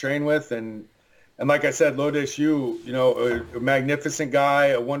friends to train with, and like I said, Luo Deshu, a magnificent guy,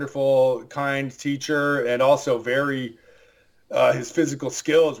 a wonderful, kind teacher, and also very. His physical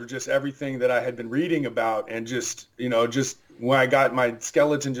skills were just everything that I had been reading about, and just when I got my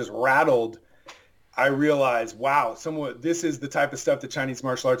skeleton just rattled, I realized, wow, this is the type of stuff that Chinese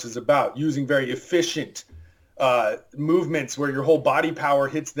martial arts is about, using very efficient movements where your whole body power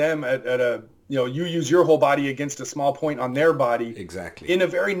hits them at a, you use your whole body against a small point on their body. Exactly. In a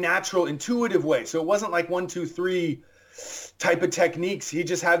very natural, intuitive way. So it wasn't like 1, 2, 3 type of techniques. He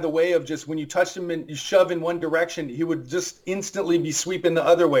just had the way of just when you touched him and you shove in one direction, he would just instantly be sweeping the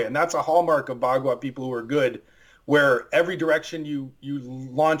other way. And that's a hallmark of Bagua people who are good, where every direction you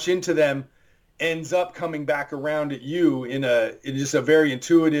launch into them, ends up coming back around at you in just a very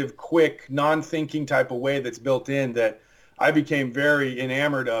intuitive, quick, non-thinking type of way that's built in that I became very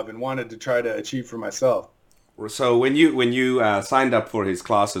enamored of and wanted to try to achieve for myself. So when you signed up for his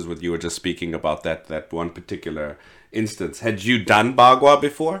classes, with you were just speaking about that one particular instance, had you done Bagua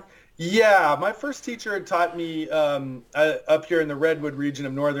before? Yeah, my first teacher had taught me up here in the Redwood region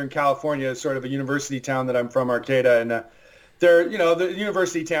of Northern California, sort of a university town that I'm from, Arcata, and there, the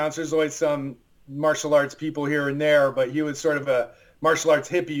university towns, there's always some martial arts people here and there, but he was sort of a martial arts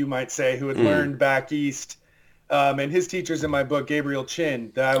hippie, you might say, who had learned back east. And his teacher's in my book, Gabriel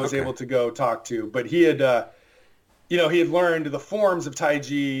Chin, that I was able to go talk to. But he had, he had learned the forms of Tai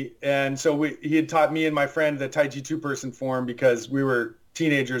Chi, and so he had taught me and my friend the Tai Chi two-person form because we were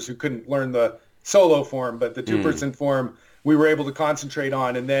teenagers who couldn't learn the solo form, but the two-person form we were able to concentrate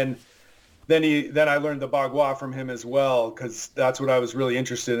on. And then I learned the Bagua from him as well, because that's what I was really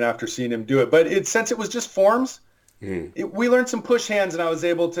interested in after seeing him do it. But since it was just forms, we learned some push hands, and I was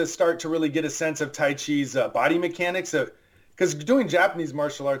able to start to really get a sense of Tai Chi's body mechanics. Because doing Japanese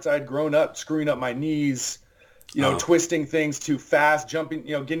martial arts, I had grown up screwing up my knees, twisting things too fast, jumping,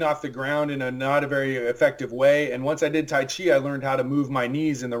 getting off the ground in a not a very effective way. And once I did Tai Chi, I learned how to move my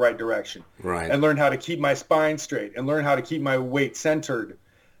knees in the right direction. Right. And learned how to keep my spine straight and learn how to keep my weight centered.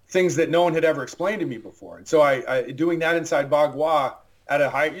 Things that no one had ever explained to me before. And so I doing that inside Bagua at a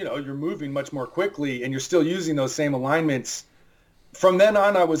high, you're moving much more quickly and you're still using those same alignments. From then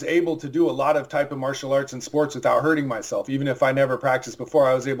on, I was able to do a lot of type of martial arts and sports without hurting myself. Even if I never practiced before,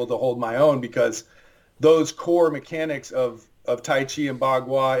 I was able to hold my own because those core mechanics of Tai Chi and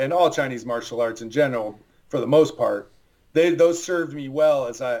Bagua and all Chinese martial arts in general, for the most part, those served me well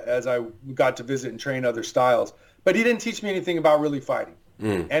as I got to visit and train other styles. But he didn't teach me anything about really fighting.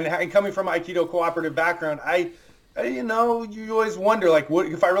 And coming from an Aikido cooperative background, you always wonder, like, what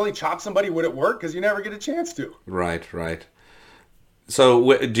if I really chop somebody, would it work? Because you never get a chance to. Right.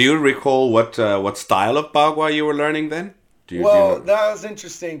 So, do you recall what style of Bagua you were learning then? That was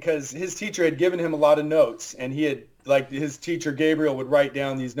interesting because his teacher had given him a lot of notes, and he had, his teacher Gabriel would write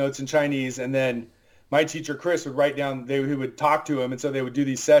down these notes in Chinese, and then my teacher Chris would write down, he would talk to him, and so they would do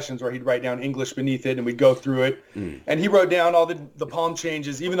these sessions where he'd write down English beneath it, and we'd go through it. And he wrote down all the palm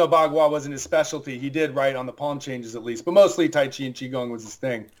changes. Even though Bagua wasn't his specialty, he did write on the palm changes at least, but mostly Tai Chi and Qigong was his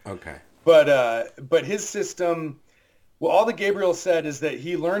thing. Okay. But his system, well, all that Gabriel said is that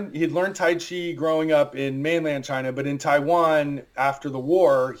he'd learned Tai Chi growing up in mainland China, but in Taiwan after the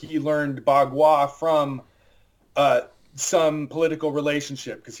war, he learned Bagua from some political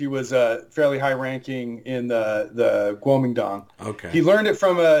relationship because he was fairly high-ranking in the Kuomintang. Okay. He learned it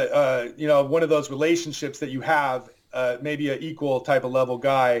from one of those relationships that you have, maybe an equal type of level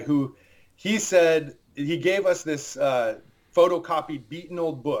guy who he said he gave us this photocopied, beaten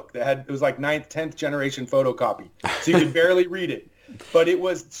old book it was like 9th, 10th generation photocopy, so you could barely read it, but it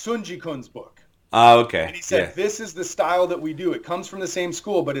was Sun Ji-kun's book. Oh, okay. And he said, This is the style that we do. It comes from the same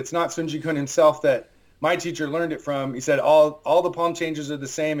school, but it's not Sun Ji-kun himself that my teacher learned it from. He said all the palm changes are the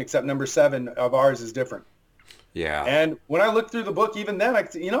same except number 7 of ours is different. Yeah. And when I looked through the book, even then,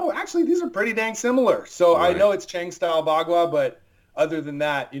 actually these are pretty dang similar. So right. I know it's Chang style Bagua, but other than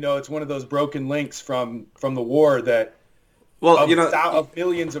that, it's one of those broken links from the war that of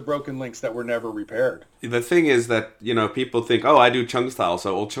millions of broken links that were never repaired. The thing is that, people think, I do Chung style,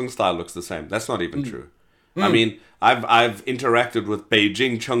 so all Chung style looks the same. That's not even true. I mean, I've interacted with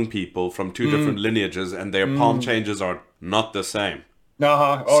Beijing Chung people from 2 different lineages, and their palm changes are not the same.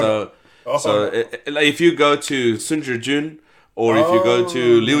 So if you go to Sun Zhijun or if you go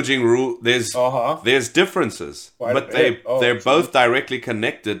to Liu Jingru, there's differences, but they're both directly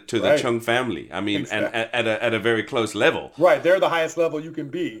connected to the Chung family. I mean, exactly. and at a very close level. Right, they're the highest level you can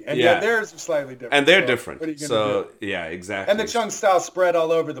be, and yet theirs are slightly different. And they're different. What are you gonna do? Yeah, exactly. And the Chung style spread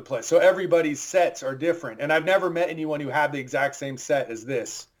all over the place, so everybody's sets are different. And I've never met anyone who had the exact same set as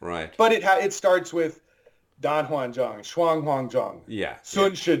this. Right. But it starts with Dan Huanzhang, Shuang Huanzhang,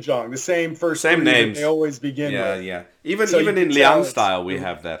 Sun Shizhang, the same names they always begin with. Yeah. Even in Liang style, we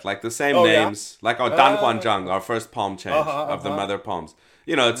have that, like the same names, like our Dan Huanzhang, our first palm change of the mother palms.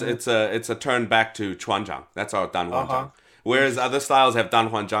 It's a turn back to Chuanzhang. That's our Dan Huanzhang. Whereas other styles have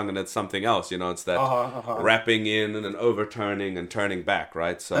Dan Huanzhang and it's something else. It's that wrapping in and then overturning and turning back,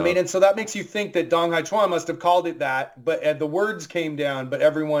 right? So and so that makes you think that Dong Hai Chuan must have called it that, but the words came down, but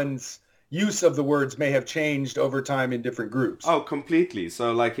everyone's use of the words may have changed over time in different groups. Oh, completely.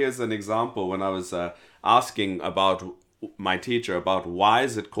 So, here's an example. When I was asking about my teacher about why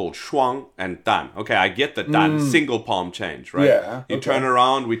is it called shuang and dan. Okay, I get the dan, single palm change, right? Yeah. You turn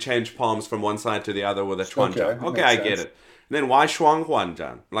around, we change palms from one side to the other with a chuanzhang. Okay, I get it. Then why shuang huan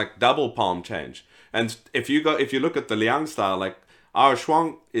zhan? Like double palm change. And if you look at the Liang style, like our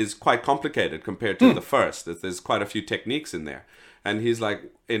shuang is quite complicated compared to the first. There's quite a few techniques in there. And he's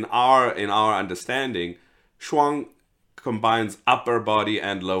like, in our understanding, shuang combines upper body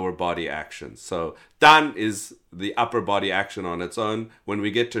and lower body actions. So dan is the upper body action on its own. When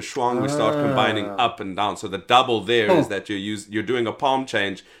we get to shuang, we start combining up and down. So the double there is that you're doing a palm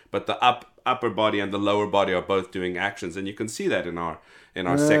change, but the upper body and the lower body are both doing actions, and you can see that in our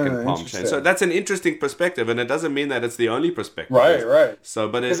second palm change. So that's an interesting perspective, and it doesn't mean that it's the only perspective. Right. So,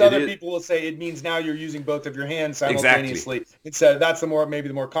 but because other people will say it means now you're using both of your hands simultaneously. Exactly. Instead, that's maybe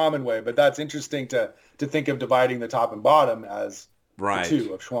the more common way, but that's interesting to think of dividing the top and bottom as the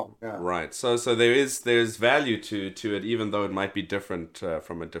two of shuang. Yeah. Right. So there's value to it, even though it might be different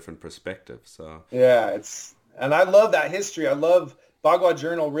from a different perspective. So yeah, and I love that history. I love Bagua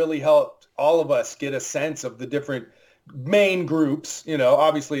Journal really helped all of us get a sense of the different main groups.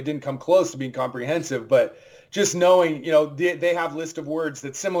 Obviously it didn't come close to being comprehensive, but just knowing, they have list of words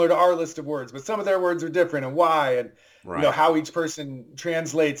that's similar to our list of words, but some of their words are different, and why, and how each person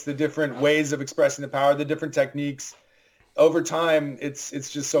translates the different ways of expressing the power, the different techniques. Over time, it's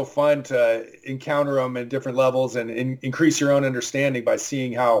just so fun to encounter them at different levels and increase your own understanding by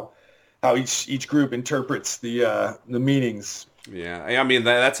seeing how each group interprets the meanings. Yeah, I mean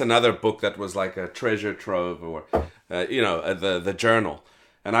that's another book that was like a treasure trove, or the journal.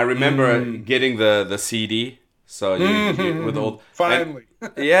 And I remember getting the CD. So you with all finally,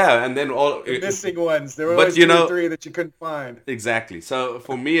 and then all the missing ones. There were always 2 or 3 that you couldn't find. Exactly. So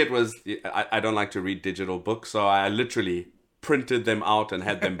for me, it was I don't like to read digital books, so I literally printed them out and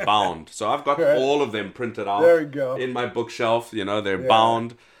had them bound. So I've got all of them printed out. There you go. In my bookshelf. They're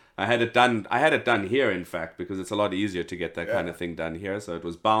bound. I had it done here, in fact, because it's a lot easier to get that kind of thing done here. So it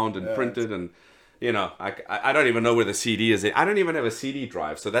was bound and printed, and I don't even know where the CD is. I don't even have a CD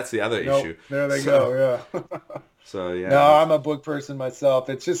drive, so that's the other issue. There they go. Yeah. So yeah. No, I'm a book person myself.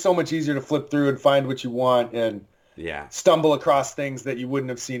 It's just so much easier to flip through and find what you want and stumble across things that you wouldn't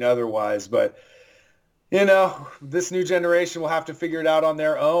have seen otherwise. But this new generation will have to figure it out on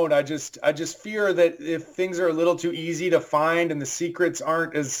their own. I just fear that if things are a little too easy to find and the secrets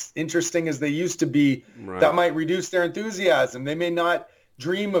aren't as interesting as they used to be, that might reduce their enthusiasm. They may not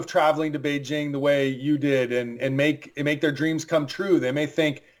dream of traveling to Beijing the way you did and make their dreams come true. They may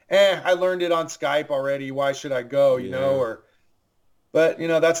think, I learned it on Skype already. Why should I go? But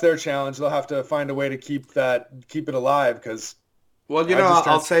that's their challenge. They'll have to find a way to keep it alive, because well,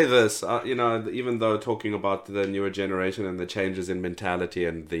 I'll say this, even though talking about the newer generation and the changes in mentality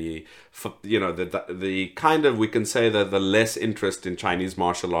and the kind of, we can say that the less interest in Chinese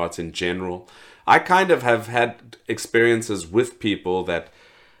martial arts in general, I kind of have had experiences with people that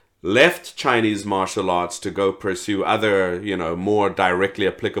left Chinese martial arts to go pursue other, more directly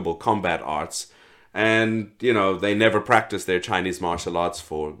applicable combat arts. And, they never practiced their Chinese martial arts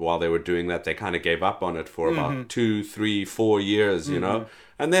while they were doing that. They kind of gave up on it for about 2, 3, 4 years,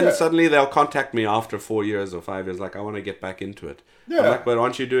 And then suddenly they'll contact me after 4 years or 5 years, like, I want to get back into it. Yeah. I'm like, but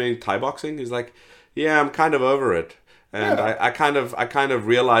aren't you doing Thai boxing? He's like, yeah, I'm kind of over it. And I kind of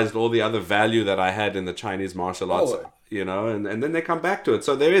realized all the other value that I had in the Chinese martial arts, and then they come back to it.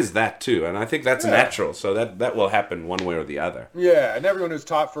 So there is that too. And I think that's natural. So that will happen one way or the other. Yeah. And everyone who's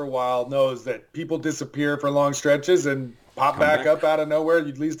taught for a while knows that people disappear for long stretches and pop back up out of nowhere.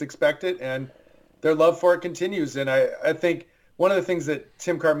 You'd least expect it. And their love for it continues. And I think one of the things that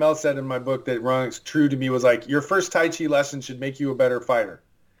Tim Cartmel said in my book that rang true to me was like, your first Tai Chi lesson should make you a better fighter.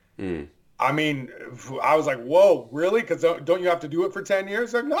 I mean, I was like, whoa, really? Because don't you have to do it for 10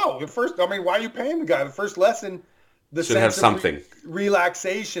 years? Like, no, why are you paying the guy? The first lesson, the should sense have something. Of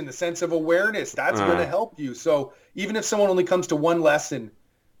relaxation, the sense of awareness, that's going to help you. So even if someone only comes to one lesson,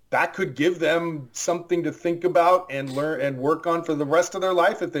 that could give them something to think about and learn and work on for the rest of their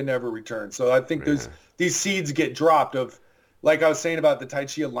life if they never return. So I think these seeds get dropped of, like I was saying about the Tai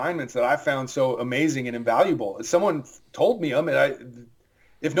Chi alignments that I found so amazing and invaluable. If someone told me them, and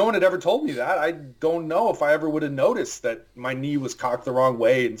if no one had ever told me that, I don't know if I ever would have noticed that my knee was cocked the wrong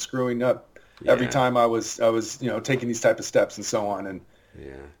way and screwing up every time I was taking these type of steps and so on. And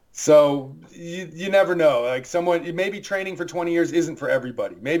so you never know. Like someone, maybe training for 20 years isn't for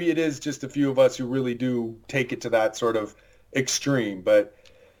everybody. Maybe it is just a few of us who really do take it to that sort of extreme, but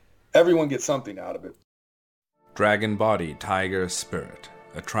everyone gets something out of it. Dragon Body, Tiger Spirit,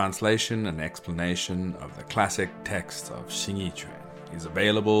 a translation and explanation of the classic texts of Xing Yi Quan, is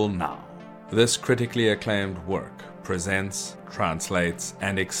available now. This critically acclaimed work presents, translates,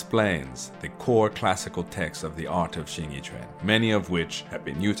 and explains the core classical texts of the art of Xingyi Quan, many of which have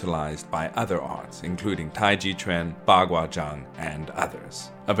been utilized by other arts, including Taiji Quan, Bagua Zhang, and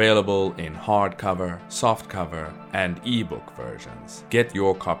others. Available in hardcover, softcover, and ebook versions. Get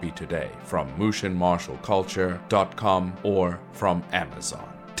your copy today from MushinMartialCulture.com or from Amazon.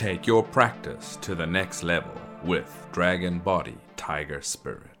 Take your practice to the next level with Dragon Body Tiger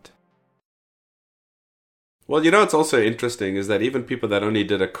Spirit. Well, it's also interesting is that even people that only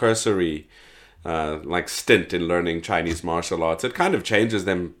did a cursory stint in learning Chinese martial arts, it kind of changes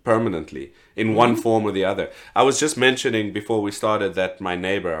them permanently in one form or the other. I was just mentioning before we started that my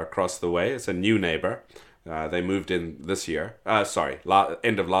neighbor across the way, it's a new neighbor. They moved in this year.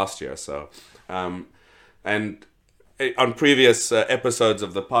 End of last year. So, and on previous episodes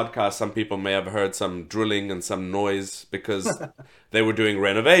of the podcast, some people may have heard some drilling and some noise because they were doing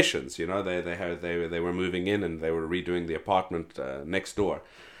renovations. They were moving in and they were redoing the apartment next door.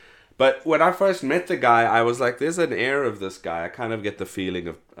 But when I first met the guy, I was like, "There's an air of this guy. I kind of get the feeling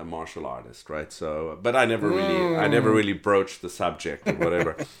of a martial artist, right?" So, but I never really broached the subject or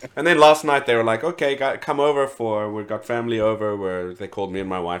whatever. And then last night they were like, "Okay, come over we got family over." Where they called me and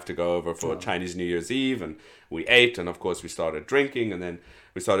my wife to go over for Chinese New Year's Eve, and we ate, and of course we started drinking, and then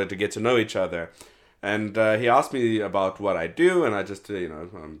we started to get to know each other. And he asked me about what I do, and I just,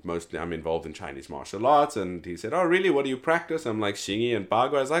 I'm involved in Chinese martial arts. And he said, "Oh, really? What do you practice?" I'm like, "Xingyi and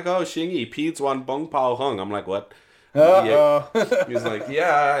Bagua." I was like, "Oh, Xingyi, Piz Wan Bong Pao Hung." I'm like, "What?" Yeah. He's like,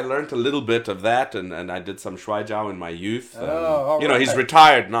 "Yeah, I learned a little bit of that, and I did some Shuai Jiao in my youth." He's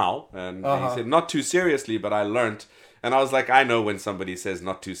retired now, and he said, "Not too seriously, but I learned." And I was like, I know when somebody says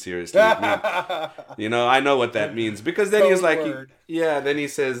not too seriously. I know what that means. Because then he's like, then he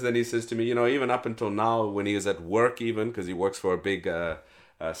says to me, even up until now, when he was at work even, because he works for a big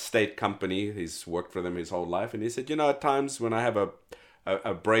state company, he's worked for them his whole life. And he said, at times when I have a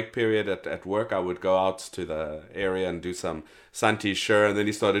break period at work, I would go out to the area and do some Santi Shur, and then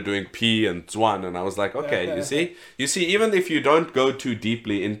he started doing Pi and Zhuan, and I was like, okay, you see, even if you don't go too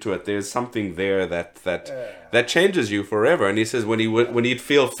deeply into it, there's something there that changes you forever. And he says when he'd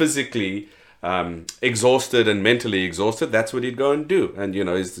feel physically exhausted and mentally exhausted, that's what he'd go and do. And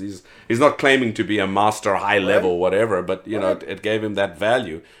he's not claiming to be a master high level whatever, but it gave him that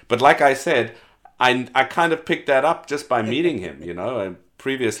value. But like I said, I kind of picked that up just by meeting him, And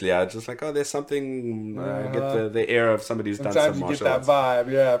previously, I was just like, oh, there's something, I get the air of somebody who's done some martial arts. Sometimes you get that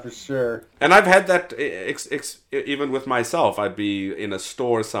vibe, yeah, for sure. And I've had that even with myself. I'd be in a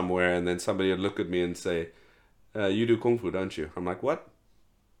store somewhere, and then somebody would look at me and say, "You do Kung Fu, don't you?" I'm like, "What?"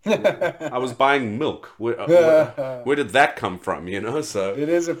 I was buying milk. Where did that come from, So it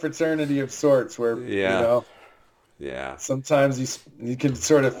is a fraternity of sorts where, Yeah. sometimes you can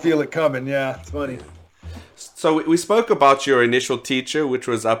sort of feel it coming. Yeah, it's funny. So we spoke about your initial teacher, which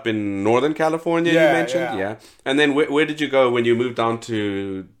was up in Northern California, you mentioned? Yeah. And then where did you go when you moved on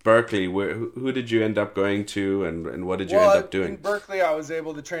to Berkeley? Who did you end up going to, and what did you end up doing? In Berkeley, I was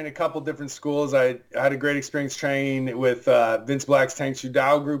able to train a couple different schools. I had a great experience training with Vince Black's Tang Shu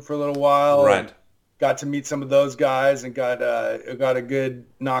Dao group for a little while. Right. Got to meet some of those guys and got a good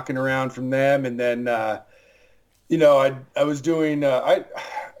knocking around from them. And then, I was doing...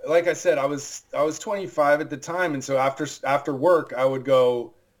 like I said, I was 25 at the time, and so after work, I would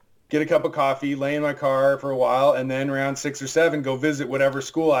go get a cup of coffee, lay in my car for a while, and then around 6 or 7, go visit whatever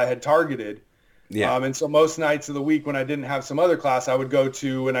school I had targeted. Yeah. And so most nights of the week, when I didn't have some other class, I would go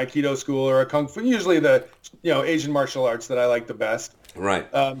to an Aikido school or a Kung Fu, usually the Asian martial arts that I like the best. Right.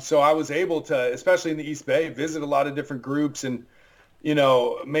 So I was able to, especially in the East Bay, visit a lot of different groups and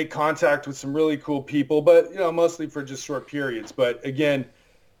make contact with some really cool people, but mostly for just short periods. But again,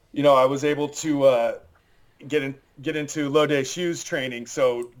 I was able to get into Lode Shu's training.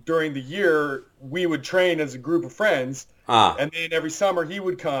 So during the year, we would train as a group of friends. And then every summer he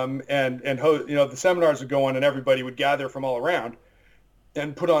would come and the seminars would go on, and everybody would gather from all around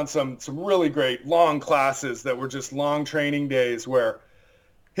and put on some really great long classes that were just long training days where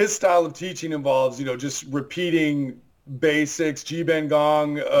his style of teaching involves, just repeating basics, Jiben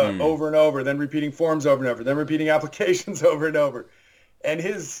Gong over and over, then repeating forms over and over, then repeating applications over and over. And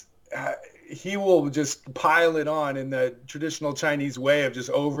he will just pile it on in the traditional Chinese way of just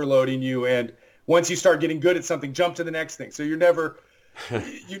overloading you. And once you start getting good at something, jump to the next thing. So you never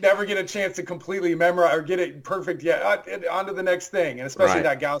get a chance to completely memorize or get it perfect yet. On to the next thing. And especially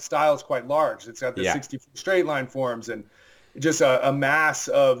that Gao style is quite large. It's got the 64 straight line forms and just a mass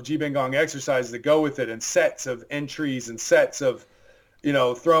of Jiben Gong exercises that go with it, and sets of entries and sets of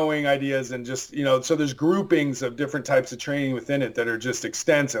throwing ideas and just, so there's groupings of different types of training within it that are just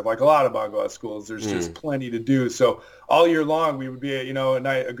extensive. Like a lot of Bagua schools, there's just plenty to do. So all year long, we would be, and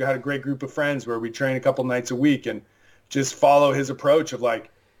I had a great group of friends where we train a couple nights a week and just follow his approach of like,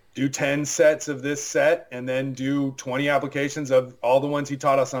 do 10 sets of this set and then do 20 applications of all the ones he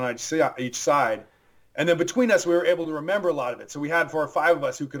taught us on each side. And then between us, we were able to remember a lot of it. So we had 4 or 5 of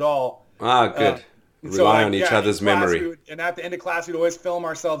us who could all... good. Rely on each other's memory. And at the end of class, we'd always film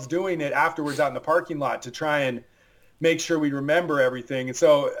ourselves doing it afterwards out in the parking lot to try and make sure we remember everything. And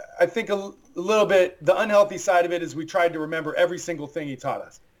so I think a little bit, the unhealthy side of it is we tried to remember every single thing he taught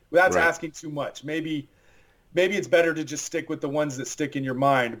us without asking too much. Maybe it's better to just stick with the ones that stick in your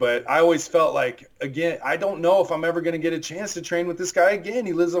mind. But I always felt like, again, I don't know if I'm ever going to get a chance to train with this guy again.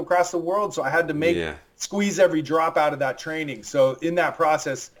 He lives across the world. So I had to squeeze every drop out of that training. So in that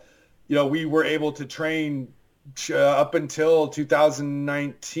process, we were able to train up until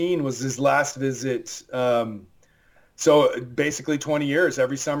 2019 was his last visit. So basically 20 years.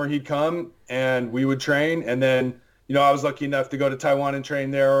 Every summer he'd come and we would train. And then, I was lucky enough to go to Taiwan and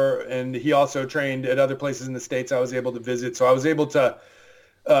train there. And he also trained at other places in the States I was able to visit. So I was able to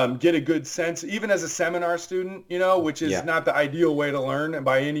get a good sense, even as a seminar student, which is not the ideal way to learn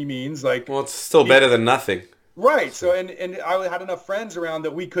by any means. Like, well, it's still better than nothing. Right. So, and I had enough friends around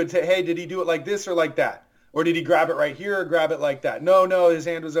that we could say, hey, did he do it like this or like that? Or did he grab it right here or grab it like that? No, his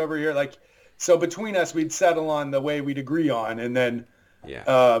hand was over here. Like, so between us, we'd settle on the way we'd agree on and then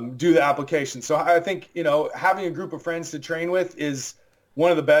do the application. So I think, having a group of friends to train with is one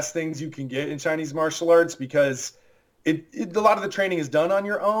of the best things you can get in Chinese martial arts because a lot of the training is done on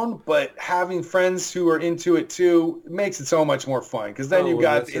your own, but having friends who are into it too makes it so much more fun because then you've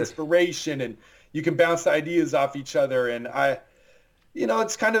got inspiration and you can bounce the ideas off each other. And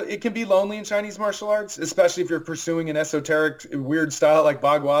it can be lonely in Chinese martial arts, especially if you're pursuing an esoteric, weird style like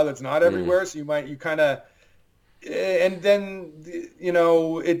Bagua that's not everywhere. So and then,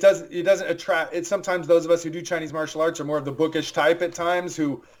 it doesn't attract, it's sometimes those of us who do Chinese martial arts are more of the bookish type at times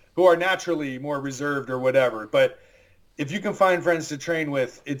who are naturally more reserved or whatever. But if you can find friends to train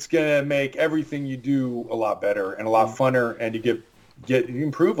with, it's going to make everything you do a lot better and a lot funner and you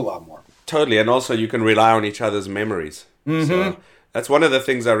improve a lot more. Totally, and also you can rely on each other's memories. Mm-hmm. So that's one of the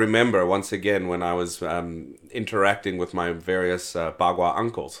things I remember, once again, when I was interacting with my various Bagua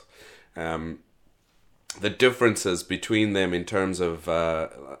uncles. The differences between them in terms of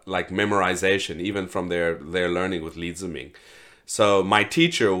memorization, even from their learning with Li Ziming. So my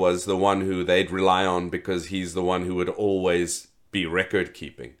teacher was the one who they'd rely on because he's the one who would always be record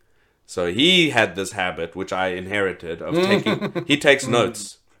keeping. So he had this habit, which I inherited, of he takes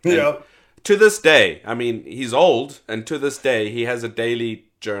notes. Yeah. To this day, I mean, he's old, and to this day, he has a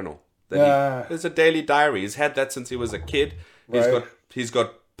daily journal. There's a daily diary. He's had that since he was a kid. He's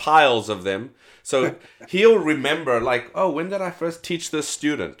got piles of them. So he'll remember, like, oh, when did I first teach this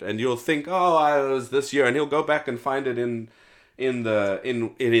student? And you'll think, oh, I was this year, and he'll go back and find it in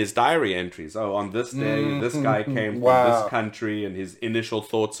his diary entries. Oh, on this day, this guy came from this country, and his initial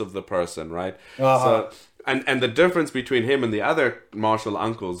thoughts of the person, right? So. And the difference between him and the other martial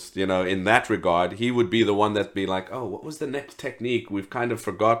uncles, in that regard, he would be the one that'd be like, oh, what was the next technique? We've kind of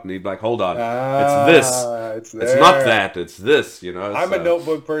forgotten. He'd be like, hold on, it's this. It's not that, it's this, I'm a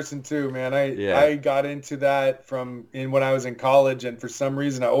notebook person too, man. I got into that when I was in college, and for some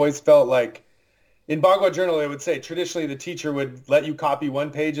reason I always felt like in Bagua Journal, it would say traditionally the teacher would let you copy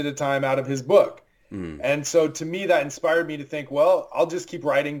one page at a time out of his book. And so to me, that inspired me to think, well, I'll just keep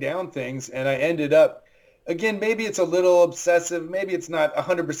writing down things. And I ended up, again, maybe it's a little obsessive. Maybe it's not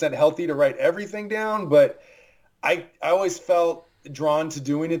 100% healthy to write everything down, but I always felt drawn to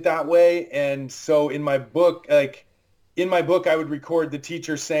doing it that way. And so in my book, I would record the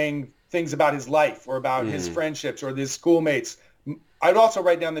teacher saying things about his life or about his friendships or his schoolmates. I'd also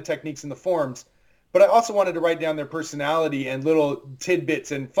write down the techniques and the forms, but I also wanted to write down their personality and little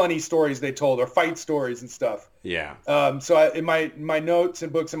tidbits and funny stories they told or fight stories and stuff. Yeah. So in my notes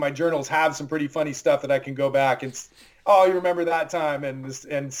and books and my journals have some pretty funny stuff that I can go back and, oh, you remember that time and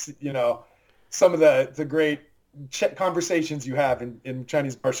some of the great conversations you have in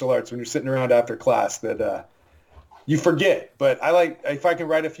Chinese martial arts when you're sitting around after class that you forget. But if I can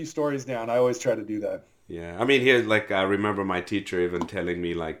write a few stories down, I always try to do that. Yeah. I mean, I remember my teacher even telling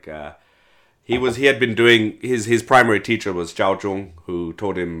me he had been doing his primary teacher was Zhao Zhong, who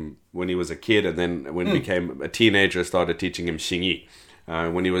taught him when he was a kid, and then when he became a teenager, started teaching him Xingyi.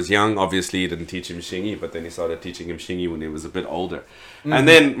 When he was young, obviously he didn't teach him Xingyi, but then he started teaching him Xingyi when he was a bit older. And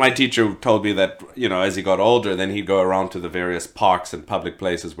then my teacher told me that, as he got older, then he'd go around to the various parks and public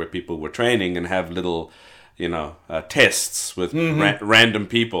places where people were training and have little, tests with random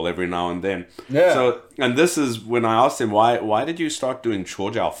people every now and then. Yeah. So, and this is when I asked him, why did you start doing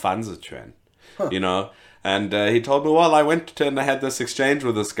戳脚翻子拳? And he told me, well, I went and I had this exchange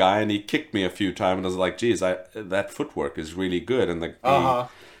with this guy, and he kicked me a few times, and I was like, geez, that footwork is really good. And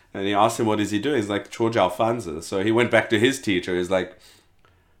and he asked him, what is he doing? He's like, 戳脚翻子. So he went back to his teacher. He's like,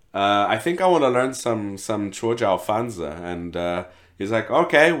 I think I want to learn some 戳脚翻子. And he's like,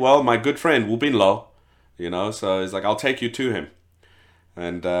 okay, well, my good friend Wu Bin Lo, so he's like, I'll take you to him.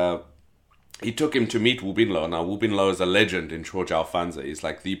 And he took him to meet Wu Bin Lo. Now, Wu Bin Lo is a legend in 戳脚翻子. He's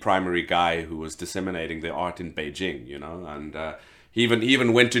like the primary guy who was disseminating the art in Beijing, and he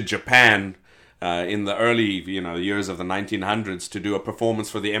even went to Japan in the early, years of the 1900s to do a performance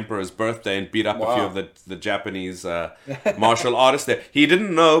for the emperor's birthday and beat up a few of the Japanese martial artists there. He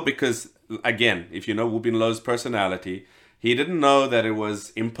didn't know because, again, if you know Wu Bin Lo's personality, he didn't know that it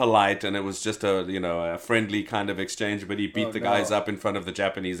was impolite and it was just a friendly kind of exchange, but he beat the guys up in front of the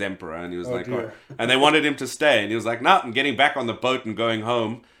Japanese emperor, and he was and they wanted him to stay, and he was like, no, I'm getting back on the boat and going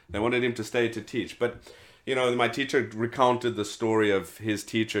home. They wanted him to stay to teach. But, my teacher recounted the story of his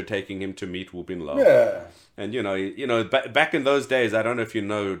teacher taking him to meet Wu Bin Lo. Yeah. And, back in those days, I don't know if you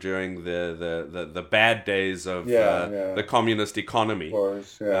know, during the bad days of the communist economy, of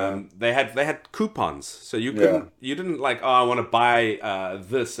course, yeah. they had coupons. So you didn't like, oh, I want to buy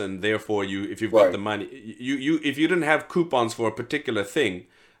this, and therefore if you've got the money, if you didn't have coupons for a particular thing,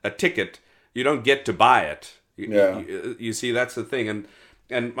 a ticket, you don't get to buy it. You see, that's the thing.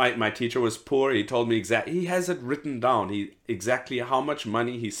 And my teacher was poor. He told me he has it written down. Exactly how much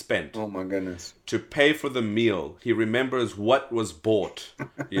money he spent. Oh my goodness! To pay for the meal. He remembers what was bought.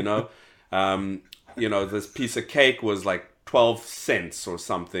 This piece of cake was like 12 cents or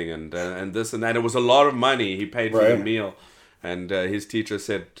something, and this and that. It was a lot of money he paid for the meal. And his teacher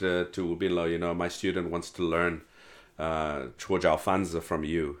said to Wu Bin Lo, my student wants to learn 戳脚翻子 from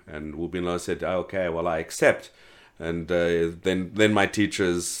you. And Wu Bin Lo said, okay, well, I accept. And then my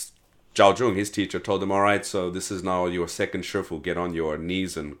teacher's Zhao Zhong, his teacher, told him, all right, so this is now your second shifu. Get on your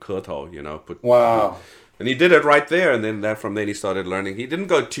knees and ketou, Wow. And he did it right there, and then from then he started learning. He didn't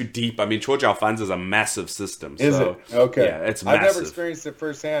go too deep. I mean, 戳脚翻子 is a massive system. Is it? Okay. Yeah, it's massive. I've never experienced it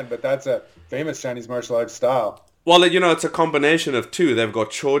firsthand, but that's a famous Chinese martial arts style. Well, it's a combination of two. They've got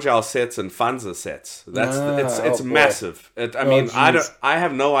戳脚 sets and fanzi sets. It's massive. I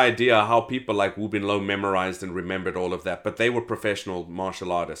have no idea how people like Wu Bin Lo memorized and remembered all of that, but they were professional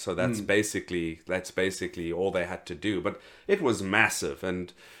martial artists, so that's basically all they had to do. But it was massive,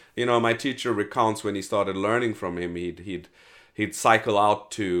 and my teacher recounts when he started learning from him, he'd cycle out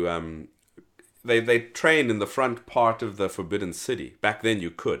to they train in the front part of the Forbidden City. Back then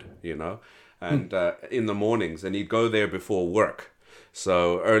you could, and in the mornings, and he'd go there before work.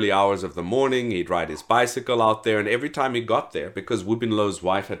 So early hours of the morning, he'd ride his bicycle out there, and every time he got there, because Wu Bin Lo's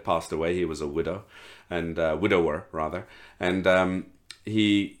wife had passed away, he was a widower rather, and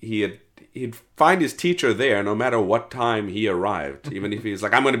he'd find his teacher there no matter what time he arrived. Even if he's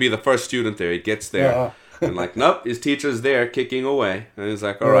like, I'm going to be the first student there, he gets there. And like, nope, his teacher's there kicking away. And he's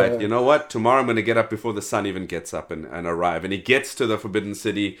like, all right, you know what? Tomorrow I'm going to get up before the sun even gets up and arrive. And he gets to the Forbidden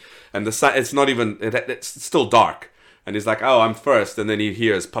City, and the sun, it's still dark. And he's like, oh, I'm first. And then he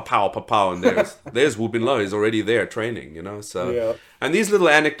hears pa-pow, pa-pow. And there's Wu Bin Lo. He's already there training, So, and these little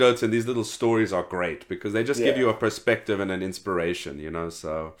anecdotes and these little stories are great because they just give you a perspective and an inspiration,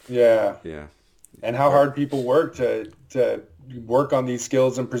 So, yeah. And how hard people work to work on these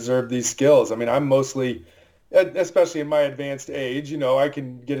skills and preserve these skills. I mean, I'm mostly, especially in my advanced age, I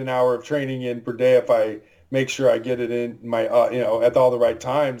can get an hour of training in per day if I make sure I get it in my, at all the right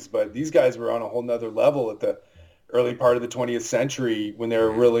times. But these guys were on a whole nother level at the early part of the 20th century when they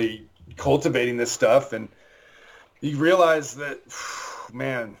were really cultivating this stuff. And you realize that,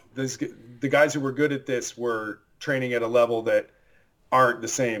 man, the guys who were good at this were training at a level that aren't the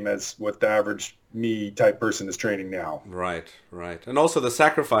same as what the average me type person is training now. Right. And also the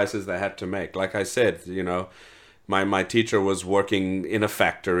sacrifices they had to make. Like I said, my teacher was working in a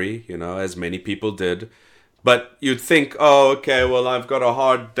factory, as many people did. But you'd think, oh, okay, well, I've got a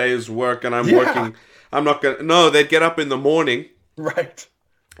hard day's work and I'm working. I'm not going to... No, they'd get up in the morning. Right.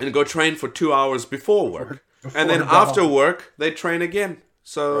 And go train for 2 hours before work. And then after work, they'd train again.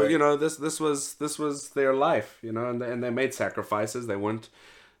 So, this was their life, and they made sacrifices. They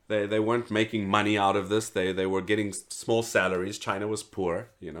weren't making money out of this. They were getting small salaries. China was poor,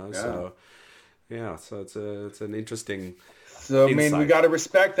 so it's an interesting So, insight. I mean, we got to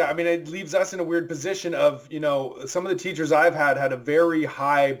respect that. I mean, it leaves us in a weird position of, some of the teachers I've had a very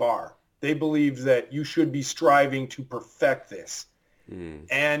high bar. They believed that you should be striving to perfect this.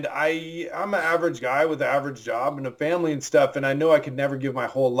 And I'm an average guy with an average job and a family and stuff. And I know I could never give my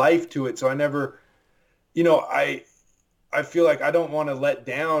whole life to it. So I never, I feel like I don't want to let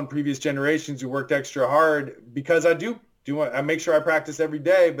down previous generations who worked extra hard, because I make sure I practice every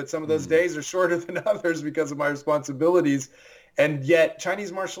day, but some of those days are shorter than others because of my responsibilities. And yet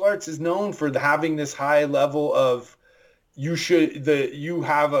Chinese martial arts is known for having this high level of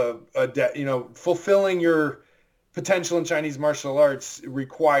fulfilling your potential in Chinese martial arts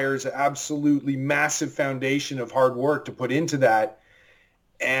requires an absolutely massive foundation of hard work to put into that.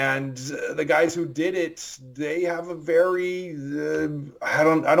 And the guys who did it, they have a very, I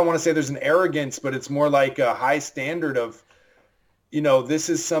don't want to say there's an arrogance, but it's more like a high standard of, this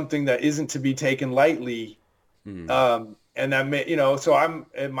is something that isn't to be taken lightly. And that may, so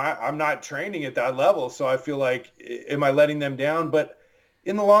I'm not training at that level. So I feel like, am I letting them down? But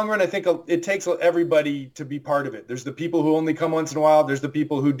in the long run, I think it takes everybody to be part of it. There's the people who only come once in a while. There's the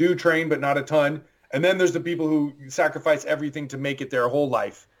people who do train, but not a ton. And then there's the people who sacrifice everything to make it their whole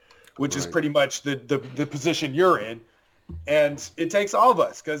life, which is pretty much the position you're in. And it takes all of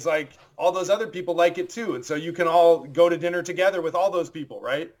us, because like all those other people like it too. And so you can all go to dinner together with all those people,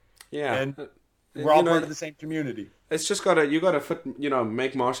 right? Yeah. And we're all part of the same community. It's just you gotta fit,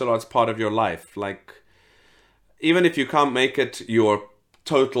 make martial arts part of your life. Like, even if you can't make it your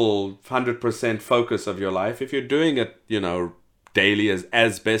total 100% focus of your life, if you're doing it, daily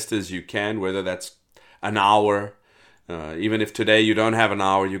as best as you can, whether that's an hour, even if today you don't have an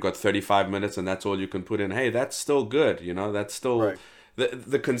hour, you've got 35 minutes and that's all you can put in. Hey, that's still good. That's still right.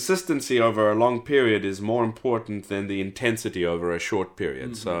 The consistency over a long period is more important than the intensity over a short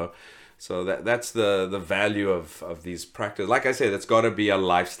period. So that's the value of these practice. Like I said, it's got to be a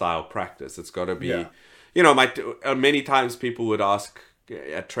lifestyle practice. It's got to be, many times people would ask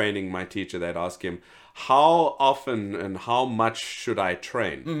at training, my teacher, they'd ask him, how often and how much should I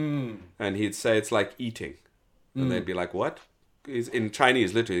train? And he'd say, it's like eating. And they'd be like, what? In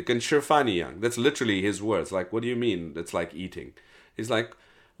Chinese, literally, 跟吃饭一样. That's literally his words. Like, what do you mean it's like eating? He's like,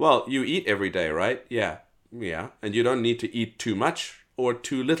 well, you eat every day, right? Yeah. And you don't need to eat too much or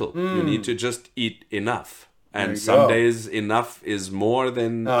too little. You need to just eat enough. And some days enough is more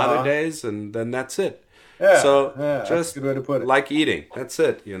than other days, and then that's it. Yeah, so that's just a good way to put it. Like eating. That's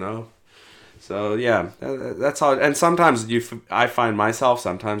it, So yeah, that's how. And sometimes I find myself,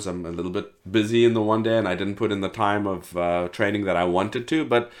 sometimes I'm a little bit busy in the one day and I didn't put in the time of training that I wanted to,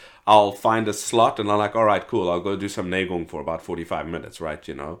 but I'll find a slot and I'm like, all right, cool, I'll go do some Neigong for about 45 minutes, right?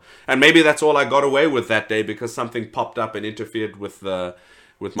 And maybe that's all I got away with that day because something popped up and interfered with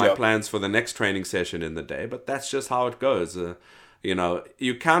my plans for the next training session in the day. But that's just how it goes.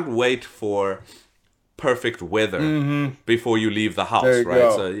 You can't wait for perfect weather before you leave the house, right?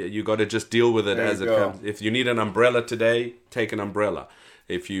 Go. So you got to just deal with it as it comes. If you need an umbrella today, take an umbrella.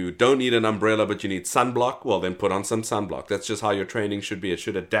 If you don't need an umbrella but you need sunblock, well then put on some sunblock. That's just how your training should be. It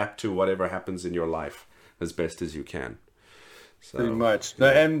should adapt to whatever happens in your life as best as you can. So, pretty much.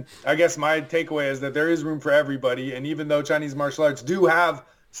 And I guess my takeaway is that there is room for everybody, and even though Chinese martial arts do have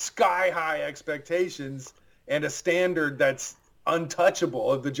sky high expectations and a standard that's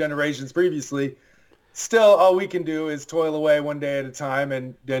untouchable of the generations previously, still, all we can do is toil away one day at a time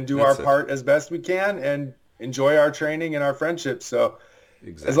and do our part as best we can and enjoy our training and our friendships. So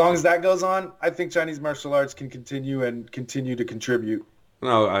as long as that goes on, I think Chinese martial arts can continue to contribute.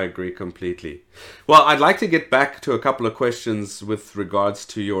 No, I agree completely. Well, I'd like to get back to a couple of questions with regards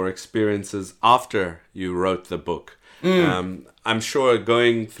to your experiences after you wrote the book. I'm sure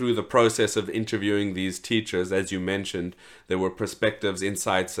going through the process of interviewing these teachers, as you mentioned, there were perspectives,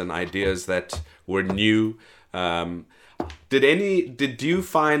 insights, and ideas that were new. Did you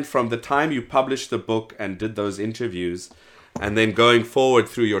find from the time you published the book and did those interviews, and then going forward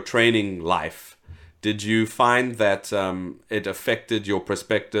through your training life, did you find that it affected your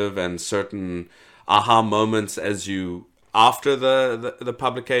perspective and certain aha moments after the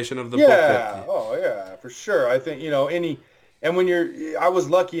publication of the book? Yeah, for sure. I think, I was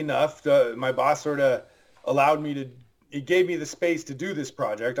lucky enough, my boss sort of allowed me it gave me the space to do this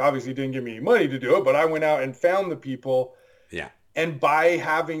project. Obviously didn't give me any money to do it, but I went out and found the people. Yeah. And by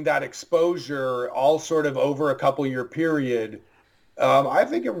having that exposure all sort of over a couple year period, I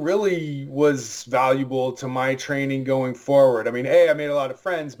think it really was valuable to my training going forward. I mean, A, I made a lot of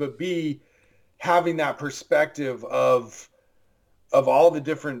friends, but B, having that perspective of all the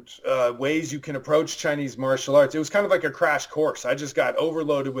different ways you can approach Chinese martial arts. It was kind of like a crash course. I just got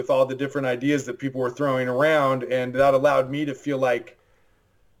overloaded with all the different ideas that people were throwing around, and that allowed me to feel like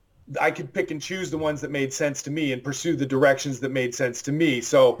I could pick and choose the ones that made sense to me and pursue the directions that made sense to me.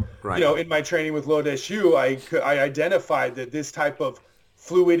 So, Right. in my training with Lo Deshu, I identified that this type of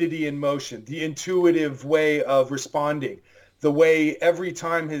fluidity in motion, the intuitive way of responding, the way every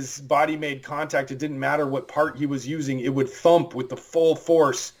time his body made contact, it didn't matter what part he was using, it would thump with the full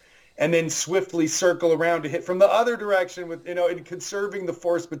force and then swiftly circle around to hit from the other direction with, and conserving the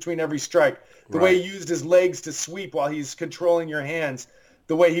force between every strike. The way he used his legs to sweep while he's controlling your hands,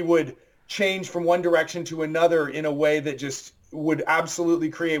 the way he would change from one direction to another in a way that just would absolutely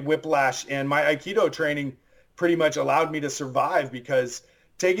create whiplash. And my Aikido training pretty much allowed me to survive because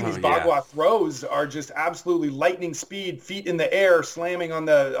taking these Bagua throws are just absolutely lightning speed, feet in the air, slamming on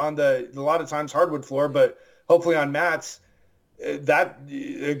the a lot of times hardwood floor, but hopefully on mats. That,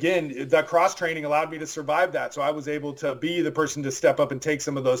 again, that cross training allowed me to survive that. So I was able to be the person to step up and take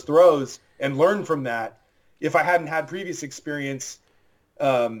some of those throws and learn from that. If I hadn't had previous experience,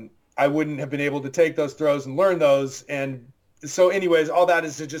 I wouldn't have been able to take those throws and learn those. And so anyways, all that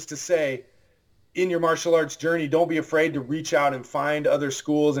is just to say, in your martial arts journey, don't be afraid to reach out and find other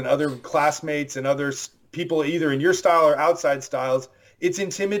schools and other classmates and other people either in your style or outside styles. It's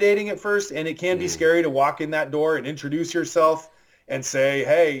intimidating at first, and it can be scary to walk in that door and introduce yourself and say,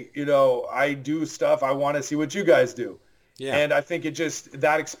 hey, I do stuff. I want to see what you guys do. Yeah. And I think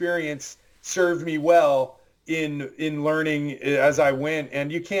that experience served me well in learning as I went.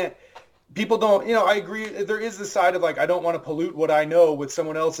 And people don't, I agree. There is the side of I don't want to pollute what I know with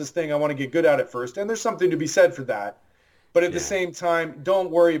someone else's thing. I want to get good at it first. And there's something to be said for that. But at the same time, don't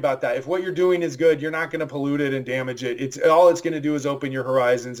worry about that. If what you're doing is good, you're not going to pollute it and damage it. All it's going to do is open your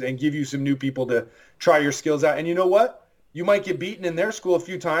horizons and give you some new people to try your skills out. And you know what? You might get beaten in their school a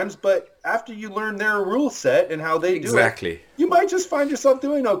few times, but after you learn their rule set and how they do it, you might just find yourself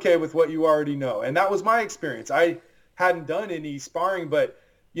doing okay with what you already know. And that was my experience. I hadn't done any sparring, but,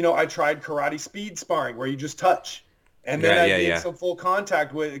 I tried karate speed sparring where you just touch. And then I did some full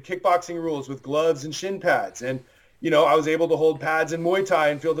contact with kickboxing rules with gloves and shin pads. And I was able to hold pads in Muay Thai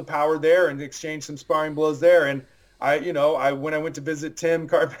and feel the power there and exchange some sparring blows there. And when I went to visit Tim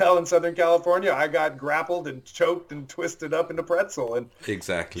Carpel in Southern California, I got grappled and choked and twisted up into pretzel. And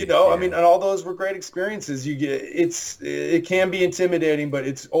exactly, and all those were great experiences. It can be intimidating, but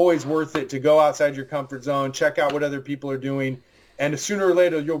it's always worth it to go outside your comfort zone, check out what other people are doing, and sooner or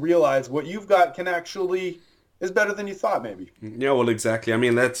later you'll realize what you've got is better than you thought, maybe. Yeah, well, exactly. I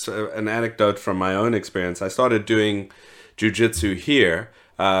mean, that's an anecdote from my own experience. I started doing jiu-jitsu here,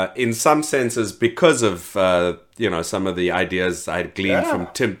 in some senses because of, some of the ideas I gleaned from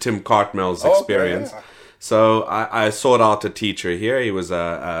Tim Cartmel's experience. Yeah. So I sought out a teacher here. He was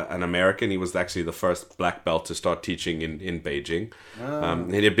an American. He was actually the first black belt to start teaching in Beijing.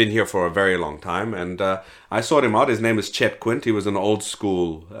 He had been here for a very long time. And I sought him out. His name is Chet Quint. He was an old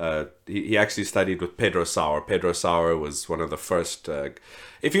school. He actually studied with Pedro Sauer. Pedro Sauer was one of the first.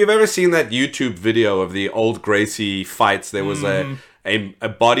 If you've ever seen that YouTube video of the old Gracie fights, there was a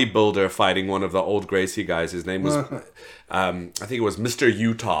bodybuilder fighting one of the old Gracie guys. His name was, I think it was Mr.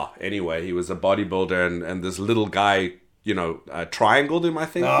 Utah. Anyway, he was a bodybuilder, and this little guy, triangled him, I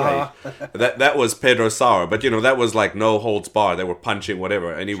think. Uh-huh. That was Pedro Sauer. But, that was like no holds barred. They were punching,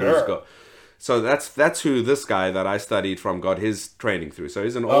 whatever. And he was So that's who this guy that I studied from got his training through. So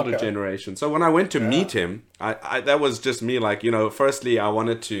he's an older generation. So when I went to meet him, I that was just me firstly, I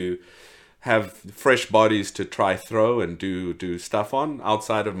wanted to have fresh bodies to try throw and do stuff on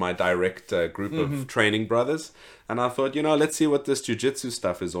outside of my direct group of training brothers. And I thought, let's see what this jiu-jitsu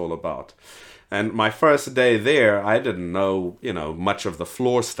stuff is all about. And my first day there, I didn't know, much of the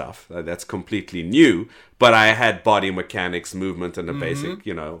floor stuff. That's completely new. But I had body mechanics, movement, and the basic,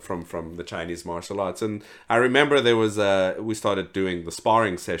 from the Chinese martial arts. And I remember there was we started doing the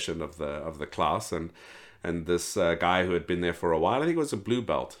sparring session of the class, and this guy who had been there for a while, I think it was a blue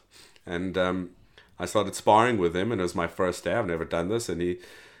belt. And I started sparring with him, and it was my first day. I've never done this, and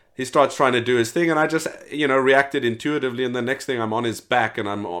he starts trying to do his thing, and I just, reacted intuitively, and the next thing I'm on his back, and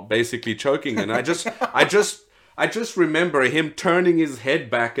I'm basically choking, and I just remember him turning his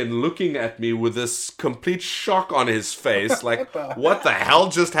head back and looking at me with this complete shock on his face, like, what the hell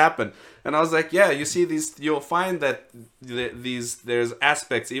just happened? And I was like, yeah, you see, you'll find that there's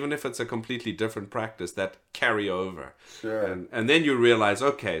aspects, even if it's a completely different practice, that carry over. Sure. And then you realize,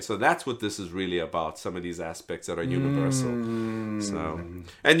 okay, so that's what this is really about, some of these aspects that are universal. So,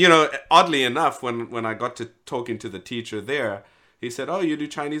 and, oddly enough, when I got to talking to the teacher there, he said, oh, you do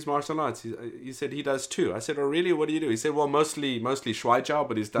Chinese martial arts? He said he does too. I said, oh, really? What do you do? He said, well, mostly Shuai Jiao,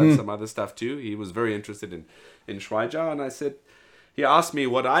 but he's done some other stuff too. He was very interested in Shuai Jiao. And I said, he asked me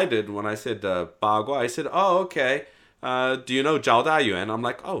what I did when I said Bagua. I said, oh, okay. do you know Zhao Dayuan? I'm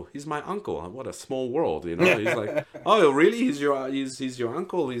like, oh, he's my uncle. What a small world, you know. He's like, oh, really? He's your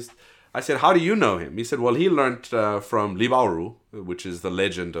uncle. I said, how do you know him? He said, well, he learned from Li Baoru, which is the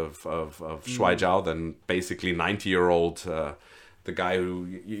legend of Shuai Zhao, then basically 90-year-old, the guy who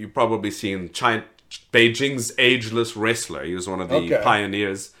you probably seen Beijing's ageless wrestler. He was one of the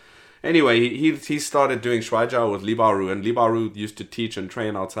pioneers. Anyway, he started doing Shuai Zhao with Li Baoru, and Li Baoru used to teach and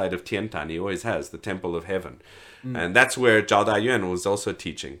train outside of Tiantan. He always has, the Temple of Heaven. And that's where Zhao Dayuan was also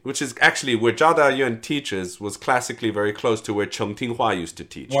teaching, which is actually where Zhao Dayuan teaches was classically very close to where Cheng Tinghua used to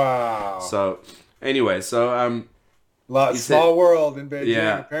teach. Wow. So, anyway, small world in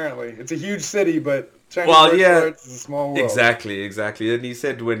Beijing, apparently. It's a huge city, but Chinese martial arts is a small world. Exactly. And he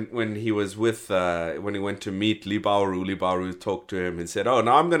said when he was when he went to meet Li Baoru talked to him and said, oh,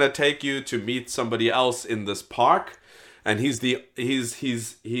 now I'm going to take you to meet somebody else in this park. And he's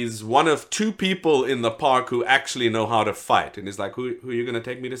one of two people in the park who actually know how to fight. And he's like, who are you going to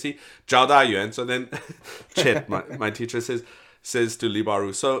take me to see? Zhao Dayuan. So then Chet, my teacher, says to Li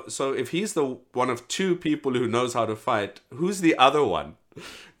Baoru, so if he's the one of two people who knows how to fight, who's the other one?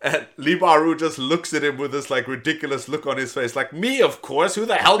 And Li Baoru just looks at him with this like ridiculous look on his face, like, me, of course. Who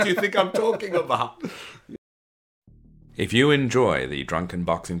the hell do you think I'm talking about? If you enjoy the Drunken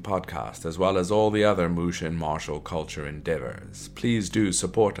Boxing podcast, as well as all the other Mushin martial culture endeavors, please do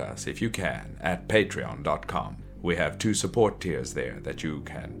support us, if you can, at patreon.com. We have 2 support tiers there that you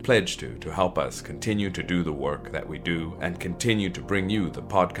can pledge to help us continue to do the work that we do and continue to bring you the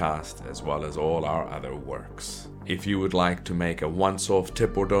podcast, as well as all our other works. If you would like to make a once-off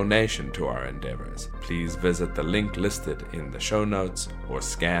tip or donation to our endeavors, please visit the link listed in the show notes or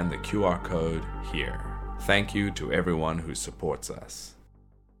scan the QR code here. Thank you to everyone who supports us.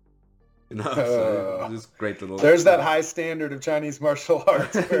 So this great little. There's that high standard of Chinese martial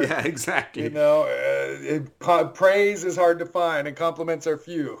arts. Where, yeah, exactly. Praise is hard to find and compliments are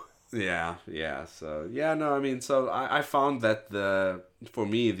few. Yeah. So I found that for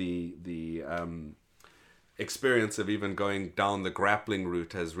me the experience of even going down the grappling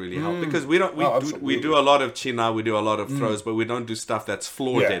route has really helped, because we do a lot of China, we do a lot of throws, but we don't do stuff that's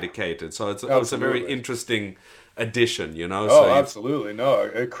floor dedicated. So it's a very interesting addition, Absolutely. No,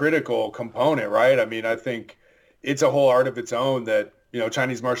 a critical component, right? I mean, I think it's a whole art of its own that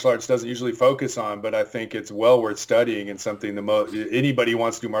Chinese martial arts doesn't usually focus on, but I think it's well worth studying and something anybody who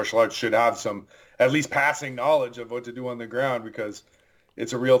wants to do martial arts should have some at least passing knowledge of what to do on the ground, because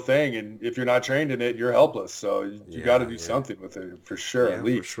it's a real thing, and if you're not trained in it, you're helpless. So you got to do something with it for sure. At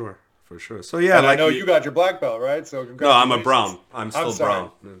least for sure. So and I know you got your black belt, right? So congratulations. No, I'm a brown. I'm still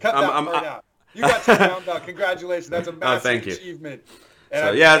brown. Cut that part out. You got your brown belt. Congratulations. That's a massive achievement.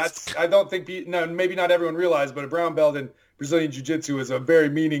 And I don't think maybe not everyone realized, but a brown belt in Brazilian Jiu-Jitsu is a very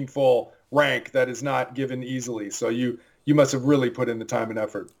meaningful rank that is not given easily. So you must have really put in the time and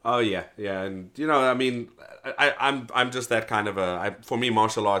effort. Oh yeah, and I'm just that kind of for me,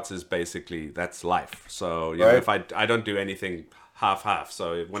 martial arts is basically that's life. So if I don't do anything half.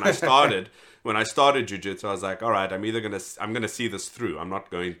 So when I started jiu-jitsu, I was like, all right, I'm gonna see this through. I'm not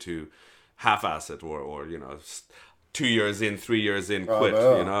going to half-ass it or 2 years in, 3 years in, quit.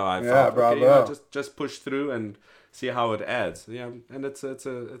 I thought just push through and see how it adds. Yeah, and it's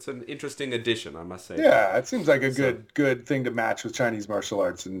an interesting addition, I must say. Yeah, it seems like a good thing to match with Chinese martial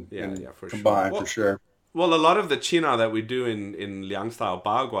arts and combine for sure. Well, a lot of the China that we do in Liang style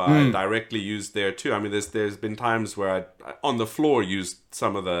Bagua, I directly used there too. I mean, there's been times where I on the floor used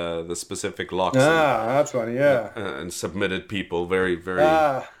some of the specific locks. That's funny, yeah. And submitted people very, very,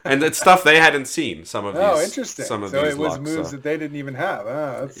 and it's stuff they hadn't seen. Some of these. Oh, interesting. Some of so these it was locks, moves that they didn't even have.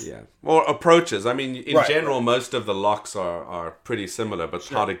 Or approaches. I mean, in general, most of the locks are pretty similar, but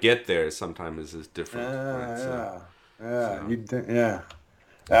how to get there sometimes is different.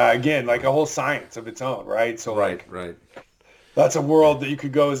 Again, like a whole science of its own, right? So right. That's a world that you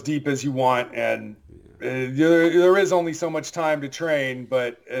could go as deep as you want, and there is only so much time to train.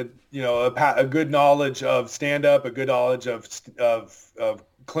 But a good knowledge of stand up, a good knowledge of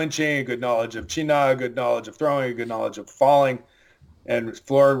clinching, a good knowledge of China, a good knowledge of throwing, a good knowledge of falling, and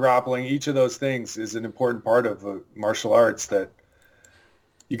floor grappling. Each of those things is an important part of martial arts that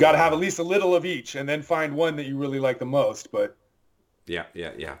you got to have at least a little of each, and then find one that you really like the most. But Yeah,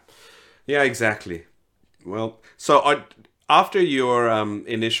 exactly. Well, so after your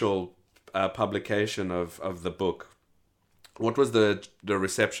initial publication of the book, what was the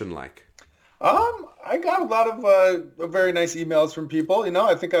reception like? I got a lot of very nice emails from people.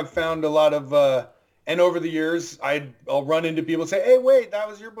 I think I've found a lot of, and over the years, I'll run into people and say, hey, wait, that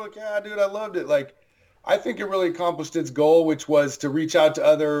was your book. Yeah, dude, I loved it. Like, I think it really accomplished its goal, which was to reach out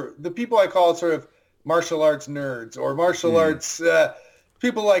to the people I call sort of martial arts nerds or martial arts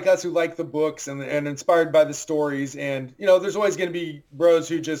people like us who like the books and inspired by the stories. And, you know, there's always going to be bros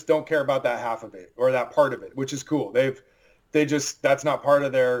who just don't care about that half of it or that part of it, which is cool. That's not part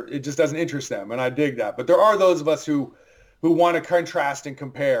of it just doesn't interest them. And I dig that. But there are those of us who want to contrast and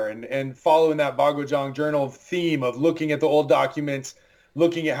compare and following that Bagojang Journal theme of looking at the old documents,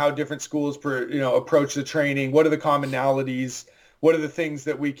 looking at how different schools approach the training. What are the commonalities? What are the things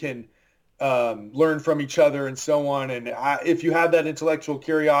that we can learn from each other and so on. And if you had that intellectual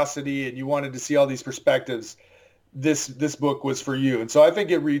curiosity and you wanted to see all these perspectives, this book was for you. And so I think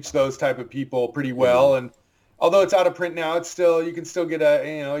it reached those type of people pretty well. And although it's out of print now, you can still get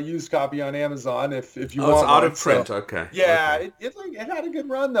a used copy on Amazon if you want. It's out one. of print. So, okay. Yeah, okay. It had a good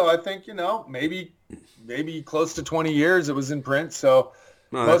run though. I think maybe close to 20 years it was in print. So.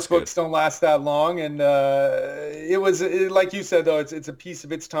 No, most books don't last that long, and like you said, though, it's a piece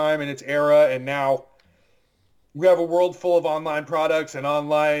of its time and its era, and now we have a world full of online products and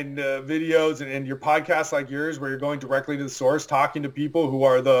online videos and your podcasts like yours where you're going directly to the source, talking to people who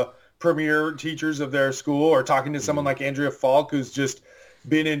are the premier teachers of their school, or talking to someone like Andrea Falk, who's just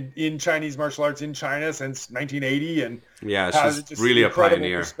been in Chinese martial arts in China since 1980 and she's just really a incredible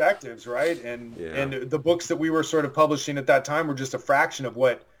pioneer. Perspectives, right? And the books that we were sort of publishing at that time were just a fraction of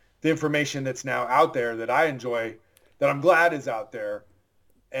what the information that's now out there that I enjoy, that I'm glad is out there.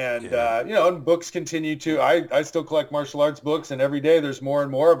 And and books continue to. I still collect martial arts books, and every day there's more and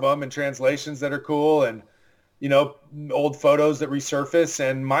more of them, and translations that are cool, and old photos that resurface.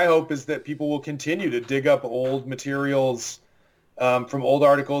 And my hope is that people will continue to dig up old materials. From old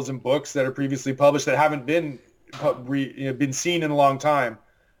articles and books that are previously published that haven't been seen in a long time,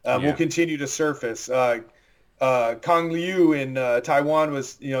 will continue to surface. Kang Liu in Taiwan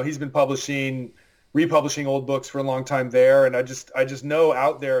was, he's been republishing old books for a long time there, and I just know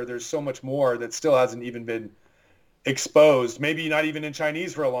out there's so much more that still hasn't even been exposed. Maybe not even in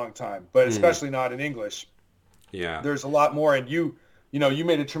Chinese for a long time, but especially not in English. Yeah, there's a lot more, and you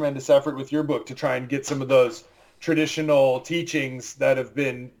made a tremendous effort with your book to try and get some of those traditional teachings that have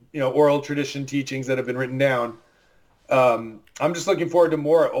been, oral tradition teachings that have been written down. I'm just looking forward to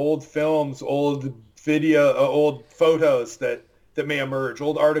more old films, old video, old photos that may emerge,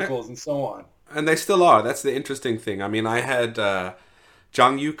 old articles and so on. And they still are. That's the interesting thing. I mean, I had Zhang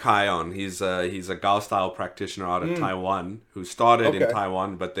Yukai on. He's a Gao style practitioner out of Taiwan who started in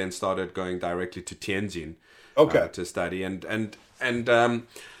Taiwan, but then started going directly to Tianjin to study. And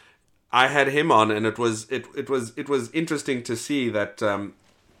I had him on, and it was interesting to see that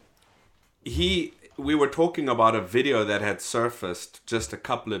we were talking about a video that had surfaced just a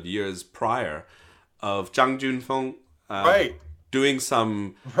couple of years prior of Zhang Junfeng doing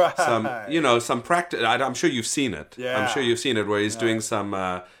some practice. I'm sure you've seen it. Yeah. I'm sure you've seen it where he's doing some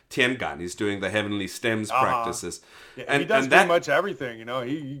Tiangan. He's doing the heavenly stems practices. Yeah, and he does pretty much everything.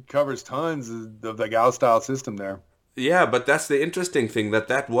 He covers tons of the Gao style system there. Yeah, but that's the interesting thing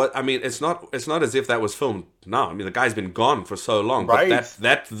that was. I mean, it's not as if that was filmed now. I mean, the guy's been gone for so long, but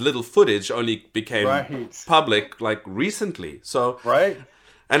that little footage only became public like recently. So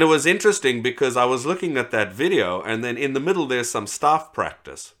and it was interesting because I was looking at that video, and then in the middle there's some staff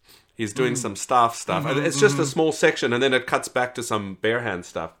practice. He's doing some staff stuff. And it's just a small section, and then it cuts back to some bare hand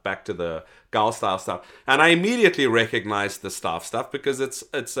stuff, back to the Gao style stuff. And I immediately recognized the staff stuff because it's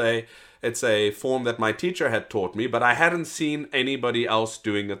a form that my teacher had taught me, but I hadn't seen anybody else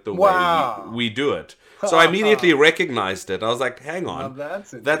doing it the way we do it. So I immediately recognized it. I was like, hang on,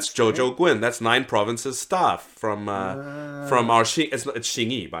 that's Zhou Guen. That's 9 provinces staff from our it's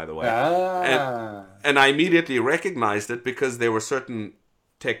Xingyi, by the way. And I immediately recognized it because there were certain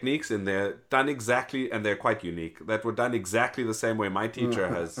techniques in there done exactly, and they're quite unique, that were done exactly the same way my teacher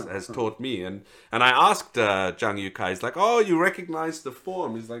has taught me. And I asked Zhang Yukai, he's like, oh, you recognize the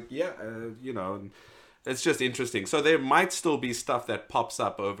form? He's like, yeah, and it's just interesting. So there might still be stuff that pops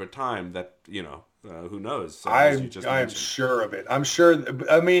up over time that, who knows? So I'm sure of it. I'm sure.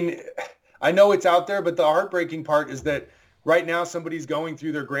 I mean, I know it's out there, but the heartbreaking part is that right now somebody's going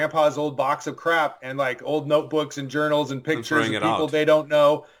through their grandpa's old box of crap and like old notebooks and journals and pictures of people they don't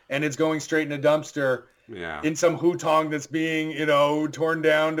know, and it's going straight in a dumpster in some hutong that's being, torn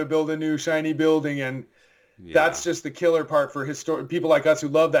down to build a new shiny building. And that's just the killer part for people like us who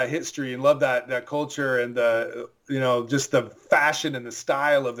love that history and love that culture and the, just the fashion and the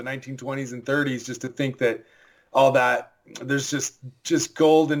style of the 1920s and 30s, just to think that all that, there's just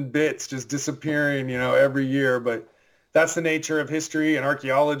golden bits just disappearing, every year. But that's the nature of history and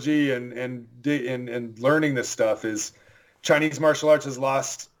archaeology and learning this stuff. Is Chinese martial arts has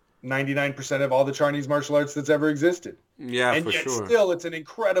lost 99% of all the Chinese martial arts that's ever existed. Yeah, and for yet sure. Still, it's an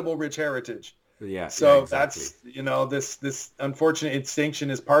incredible rich heritage. Yeah. So Exactly. that's, this unfortunate extinction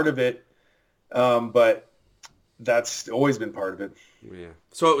is part of it. But that's always been part of it. Yeah.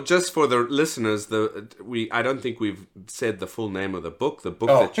 So just for the listeners, I don't think we've said the full name of the book. The book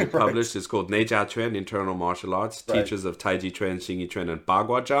that you Right. published is called Neja Chuan, Internal Martial Arts, Right. Teachers of Taiji Chuan, Xingyi Chuan, and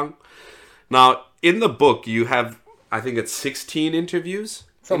Bagua Zhang. Now, in the book, you have, I think it's 16 interviews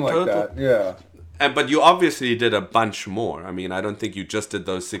Something in like total. that. Yeah. But you obviously did a bunch more. I mean, I don't think you just did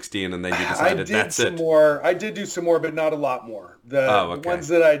those 16 and then you decided that's it. I did do some more, but not a lot more. The Okay. ones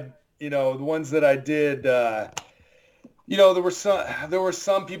that I did, there were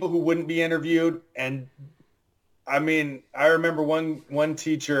some people who wouldn't be interviewed, and I mean, I remember one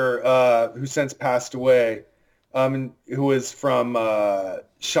teacher who since passed away, who was from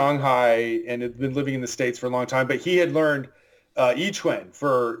Shanghai and had been living in the States for a long time, but he had learned Yichuan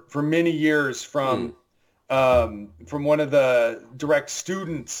for many years from one of the direct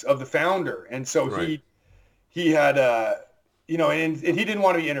students of the founder, and so Right. he had and he didn't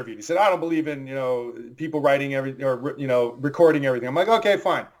want to be interviewed. He said, I don't believe in, people writing everything or, recording everything. I'm like, okay,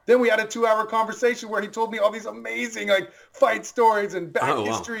 fine. Then we had a 2-hour conversation where he told me all these amazing fight stories and back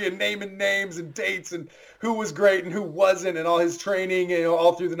history and naming names and dates and who was great and who wasn't and all his training,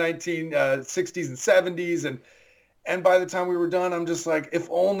 all through the 1960s and 70s. And by the time we were done, I'm just like, if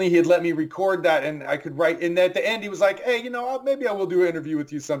only he had let me record that and I could write. And at the end, he was like, hey, maybe I will do an interview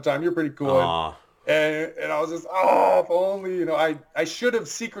with you sometime. You're pretty cool. Aw. And I was just, if only, I should have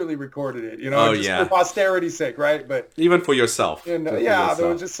secretly recorded it, just for posterity's sake, right? But Even for yourself. and For there yourself.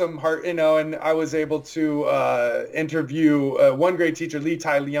 was just some heart, and I was able to interview one great teacher, Li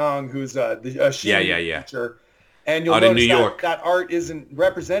Tai Liang, who's the Xi teacher. And you'll Out in notice New York. that art isn't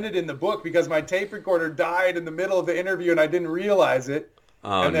represented in the book because my tape recorder died in the middle of the interview and I didn't realize it.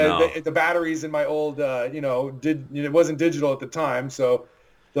 Oh, And no. the batteries in my old, it wasn't digital at the time, so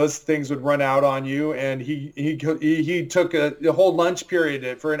those things would run out on you. And he took a whole lunch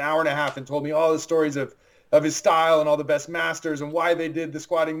period for an hour and a half and told me all the stories of his style and all the best masters and why they did the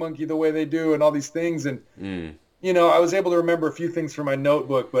squatting monkey the way they do and all these things. And I was able to remember a few things from my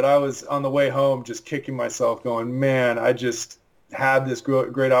notebook, but I was on the way home just kicking myself, going, "Man, I just had this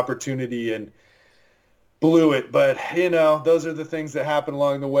great opportunity and blew it." But those are the things that happen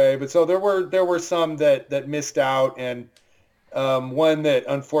along the way. But so there were some that missed out, and one that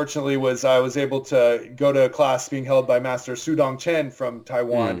unfortunately was I was able to go to a class being held by Master Sudong Chen from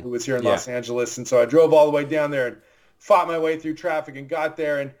Taiwan, who was here in Los Angeles, and so I drove all the way down there and fought my way through traffic and got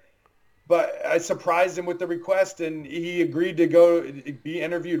there, but I surprised him with the request, and he agreed to go be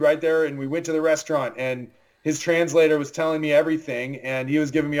interviewed right there, and we went to the restaurant, and his translator was telling me everything, and he was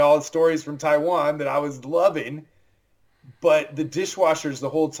giving me all the stories from Taiwan that I was loving. But the dishwashers the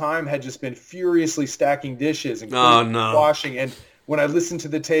whole time had just been furiously stacking dishes and washing. And when I listened to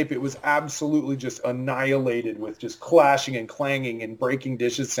the tape, it was absolutely just annihilated with just clashing and clanging and breaking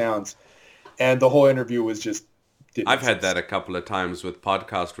dishes sounds. And the whole interview was just... I've had that a couple of times with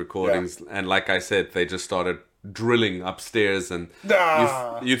podcast recordings. And like I said, they just started drilling upstairs. And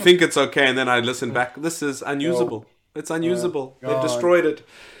you think it's okay. And then I listen back. This is unusable. It's unusable. They've destroyed it.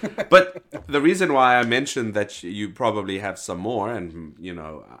 But the reason why I mentioned that you probably have some more, and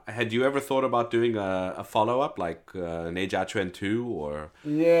had you ever thought about doing a follow-up like Neja Chuan 2 or?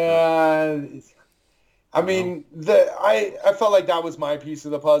 Yeah, I mean, I felt like that was my piece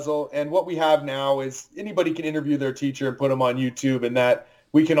of the puzzle, and what we have now is anybody can interview their teacher and put them on YouTube, and that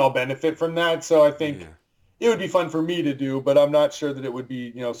we can all benefit from that. So I think it would be fun for me to do, but I'm not sure that it would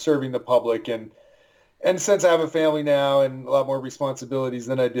be serving the public. And since I have a family now and a lot more responsibilities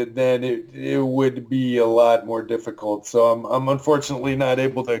than I did then, it would be a lot more difficult. So I'm unfortunately not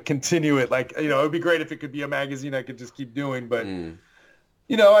able to continue it. Like, it would be great if it could be a magazine I could just keep doing. But,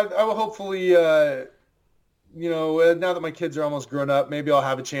 I will hopefully, now that my kids are almost grown up, maybe I'll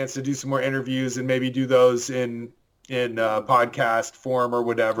have a chance to do some more interviews and maybe do those in podcast form or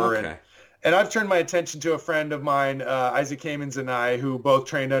whatever. Okay. And I've turned my attention to a friend of mine, Isaac Hamans and I, who both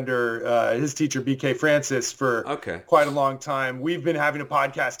trained under his teacher, B.K. Francis, for quite a long time. We've been having a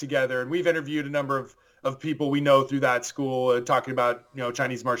podcast together, and we've interviewed a number of people we know through that school, talking about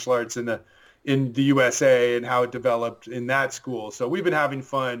Chinese martial arts in the USA and how it developed in that school. So we've been having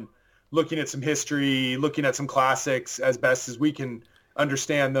fun looking at some history, looking at some classics as best as we can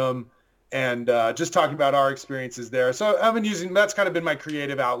understand them, and just talking about our experiences there. So I've been that's kind of been my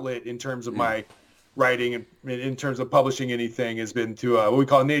creative outlet in terms of my writing, and in terms of publishing anything, has been to what we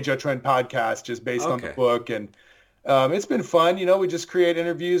call Neja Chuan podcast, just based on the book. And it's been fun. We just create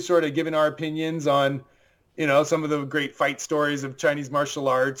interviews, sort of giving our opinions on, some of the great fight stories of Chinese martial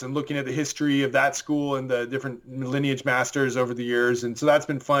arts and looking at the history of that school and the different lineage masters over the years. And so that's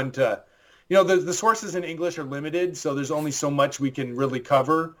been fun to, the sources in English are limited, so there's only so much we can really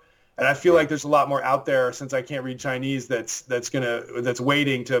cover. And I feel like there's a lot more out there, since I can't read Chinese, that's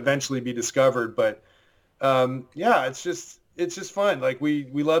waiting to eventually be discovered. But it's just fun. Like we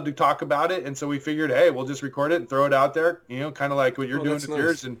love to talk about it, and so we figured, hey, we'll just record it and throw it out there. Kind of like what you're doing with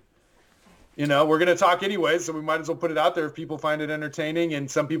yours, and we're gonna talk anyways, so we might as well put it out there if people find it entertaining. And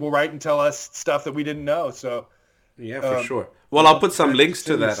some people write and tell us stuff that we didn't know. So yeah, for sure. Well, I'll put some links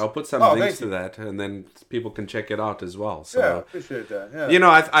to that. And then people can check it out as well. So, yeah, appreciate that.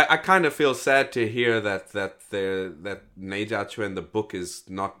 Yeah. I kind of feel sad to hear that Ne Jiaquan, the book, is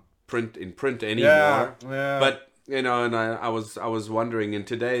not in print anymore. Yeah. But and I was wondering, in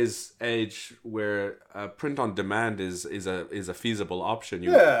today's age where print on demand is a feasible option.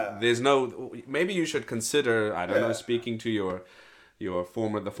 There's maybe you should consider, I don't know, speaking to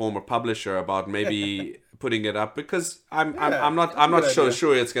the former publisher about maybe putting it up, because I'm not so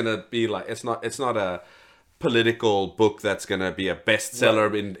sure it's gonna be like, it's not a political book that's gonna be a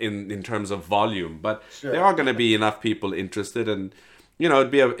bestseller in terms of volume, but there are gonna be enough people interested, and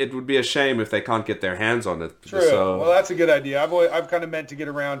it would be a shame if they can't get their hands on it. True. So, well, that's a good idea. I've kind of meant to get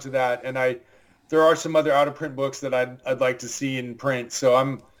around to that, and there are some other out of print books that I'd like to see in print.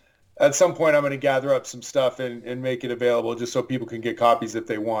 So at some point I'm going to gather up some stuff and make it available, just so people can get copies if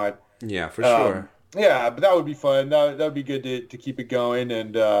they want. Yeah, for sure. Yeah, but that would be fun. That would be good to keep it going.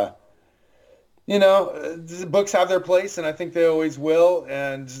 And books have their place, and I think they always will.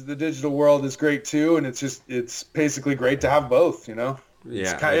 And the digital world is great too, and it's basically great to have both.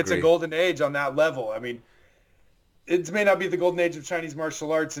 Yeah, it's a golden age on that level. I mean, it may not be the golden age of Chinese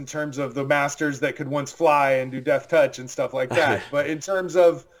martial arts in terms of the masters that could once fly and do death touch and stuff like that, but in terms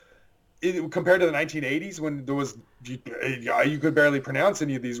of compared to the 1980s, when there was you could barely pronounce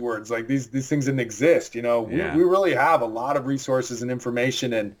any of these words, like these things didn't exist. We really have a lot of resources and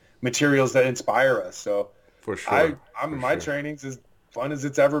information and materials that inspire us. So for sure, my training's as fun as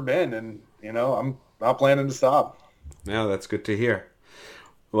it's ever been, and I'm not planning to stop. Yeah, that's good to hear.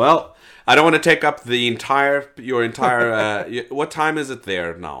 Well, I don't want to take up your entire. What time is it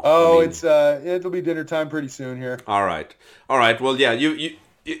there now? Oh, it'll be dinner time pretty soon here. All right. Well, yeah, you.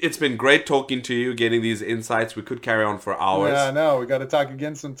 It's been great talking to you, getting these insights. We could carry on for hours. Yeah, no, we got to talk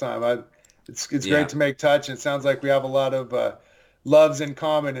again sometime. It's great to make touch. It sounds like we have a lot of loves in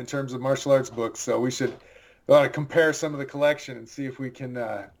common in terms of martial arts books. So we should compare some of the collection and see if we can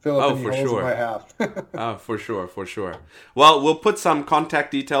fill up any holes we might have. For sure. Well, we'll put some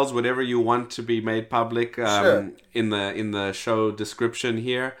contact details, whatever you want to be made public, in the show description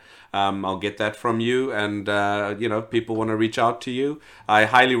here. I'll get that from you, and people want to reach out to you. I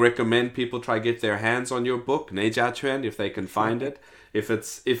highly recommend people try to get their hands on your book, Ne Jiaquan, if they can find it. If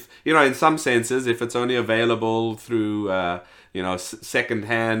in some senses, if it's only available through second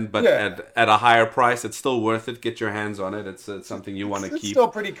hand, but at a higher price, it's still worth it. Get your hands on it. It's something you want to keep. It's still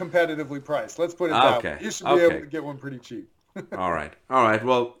pretty competitively priced. Let's put it that way. You should be able to get one pretty cheap. All right.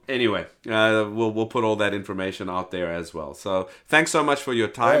 Well, anyway, we'll put all that information out there as well. So thanks so much for your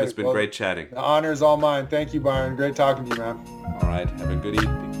time. It's been great chatting. The honor is all mine. Thank you, Byron. Great talking to you, man. All right. Have a good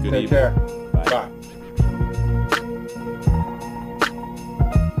evening. Take care. Bye.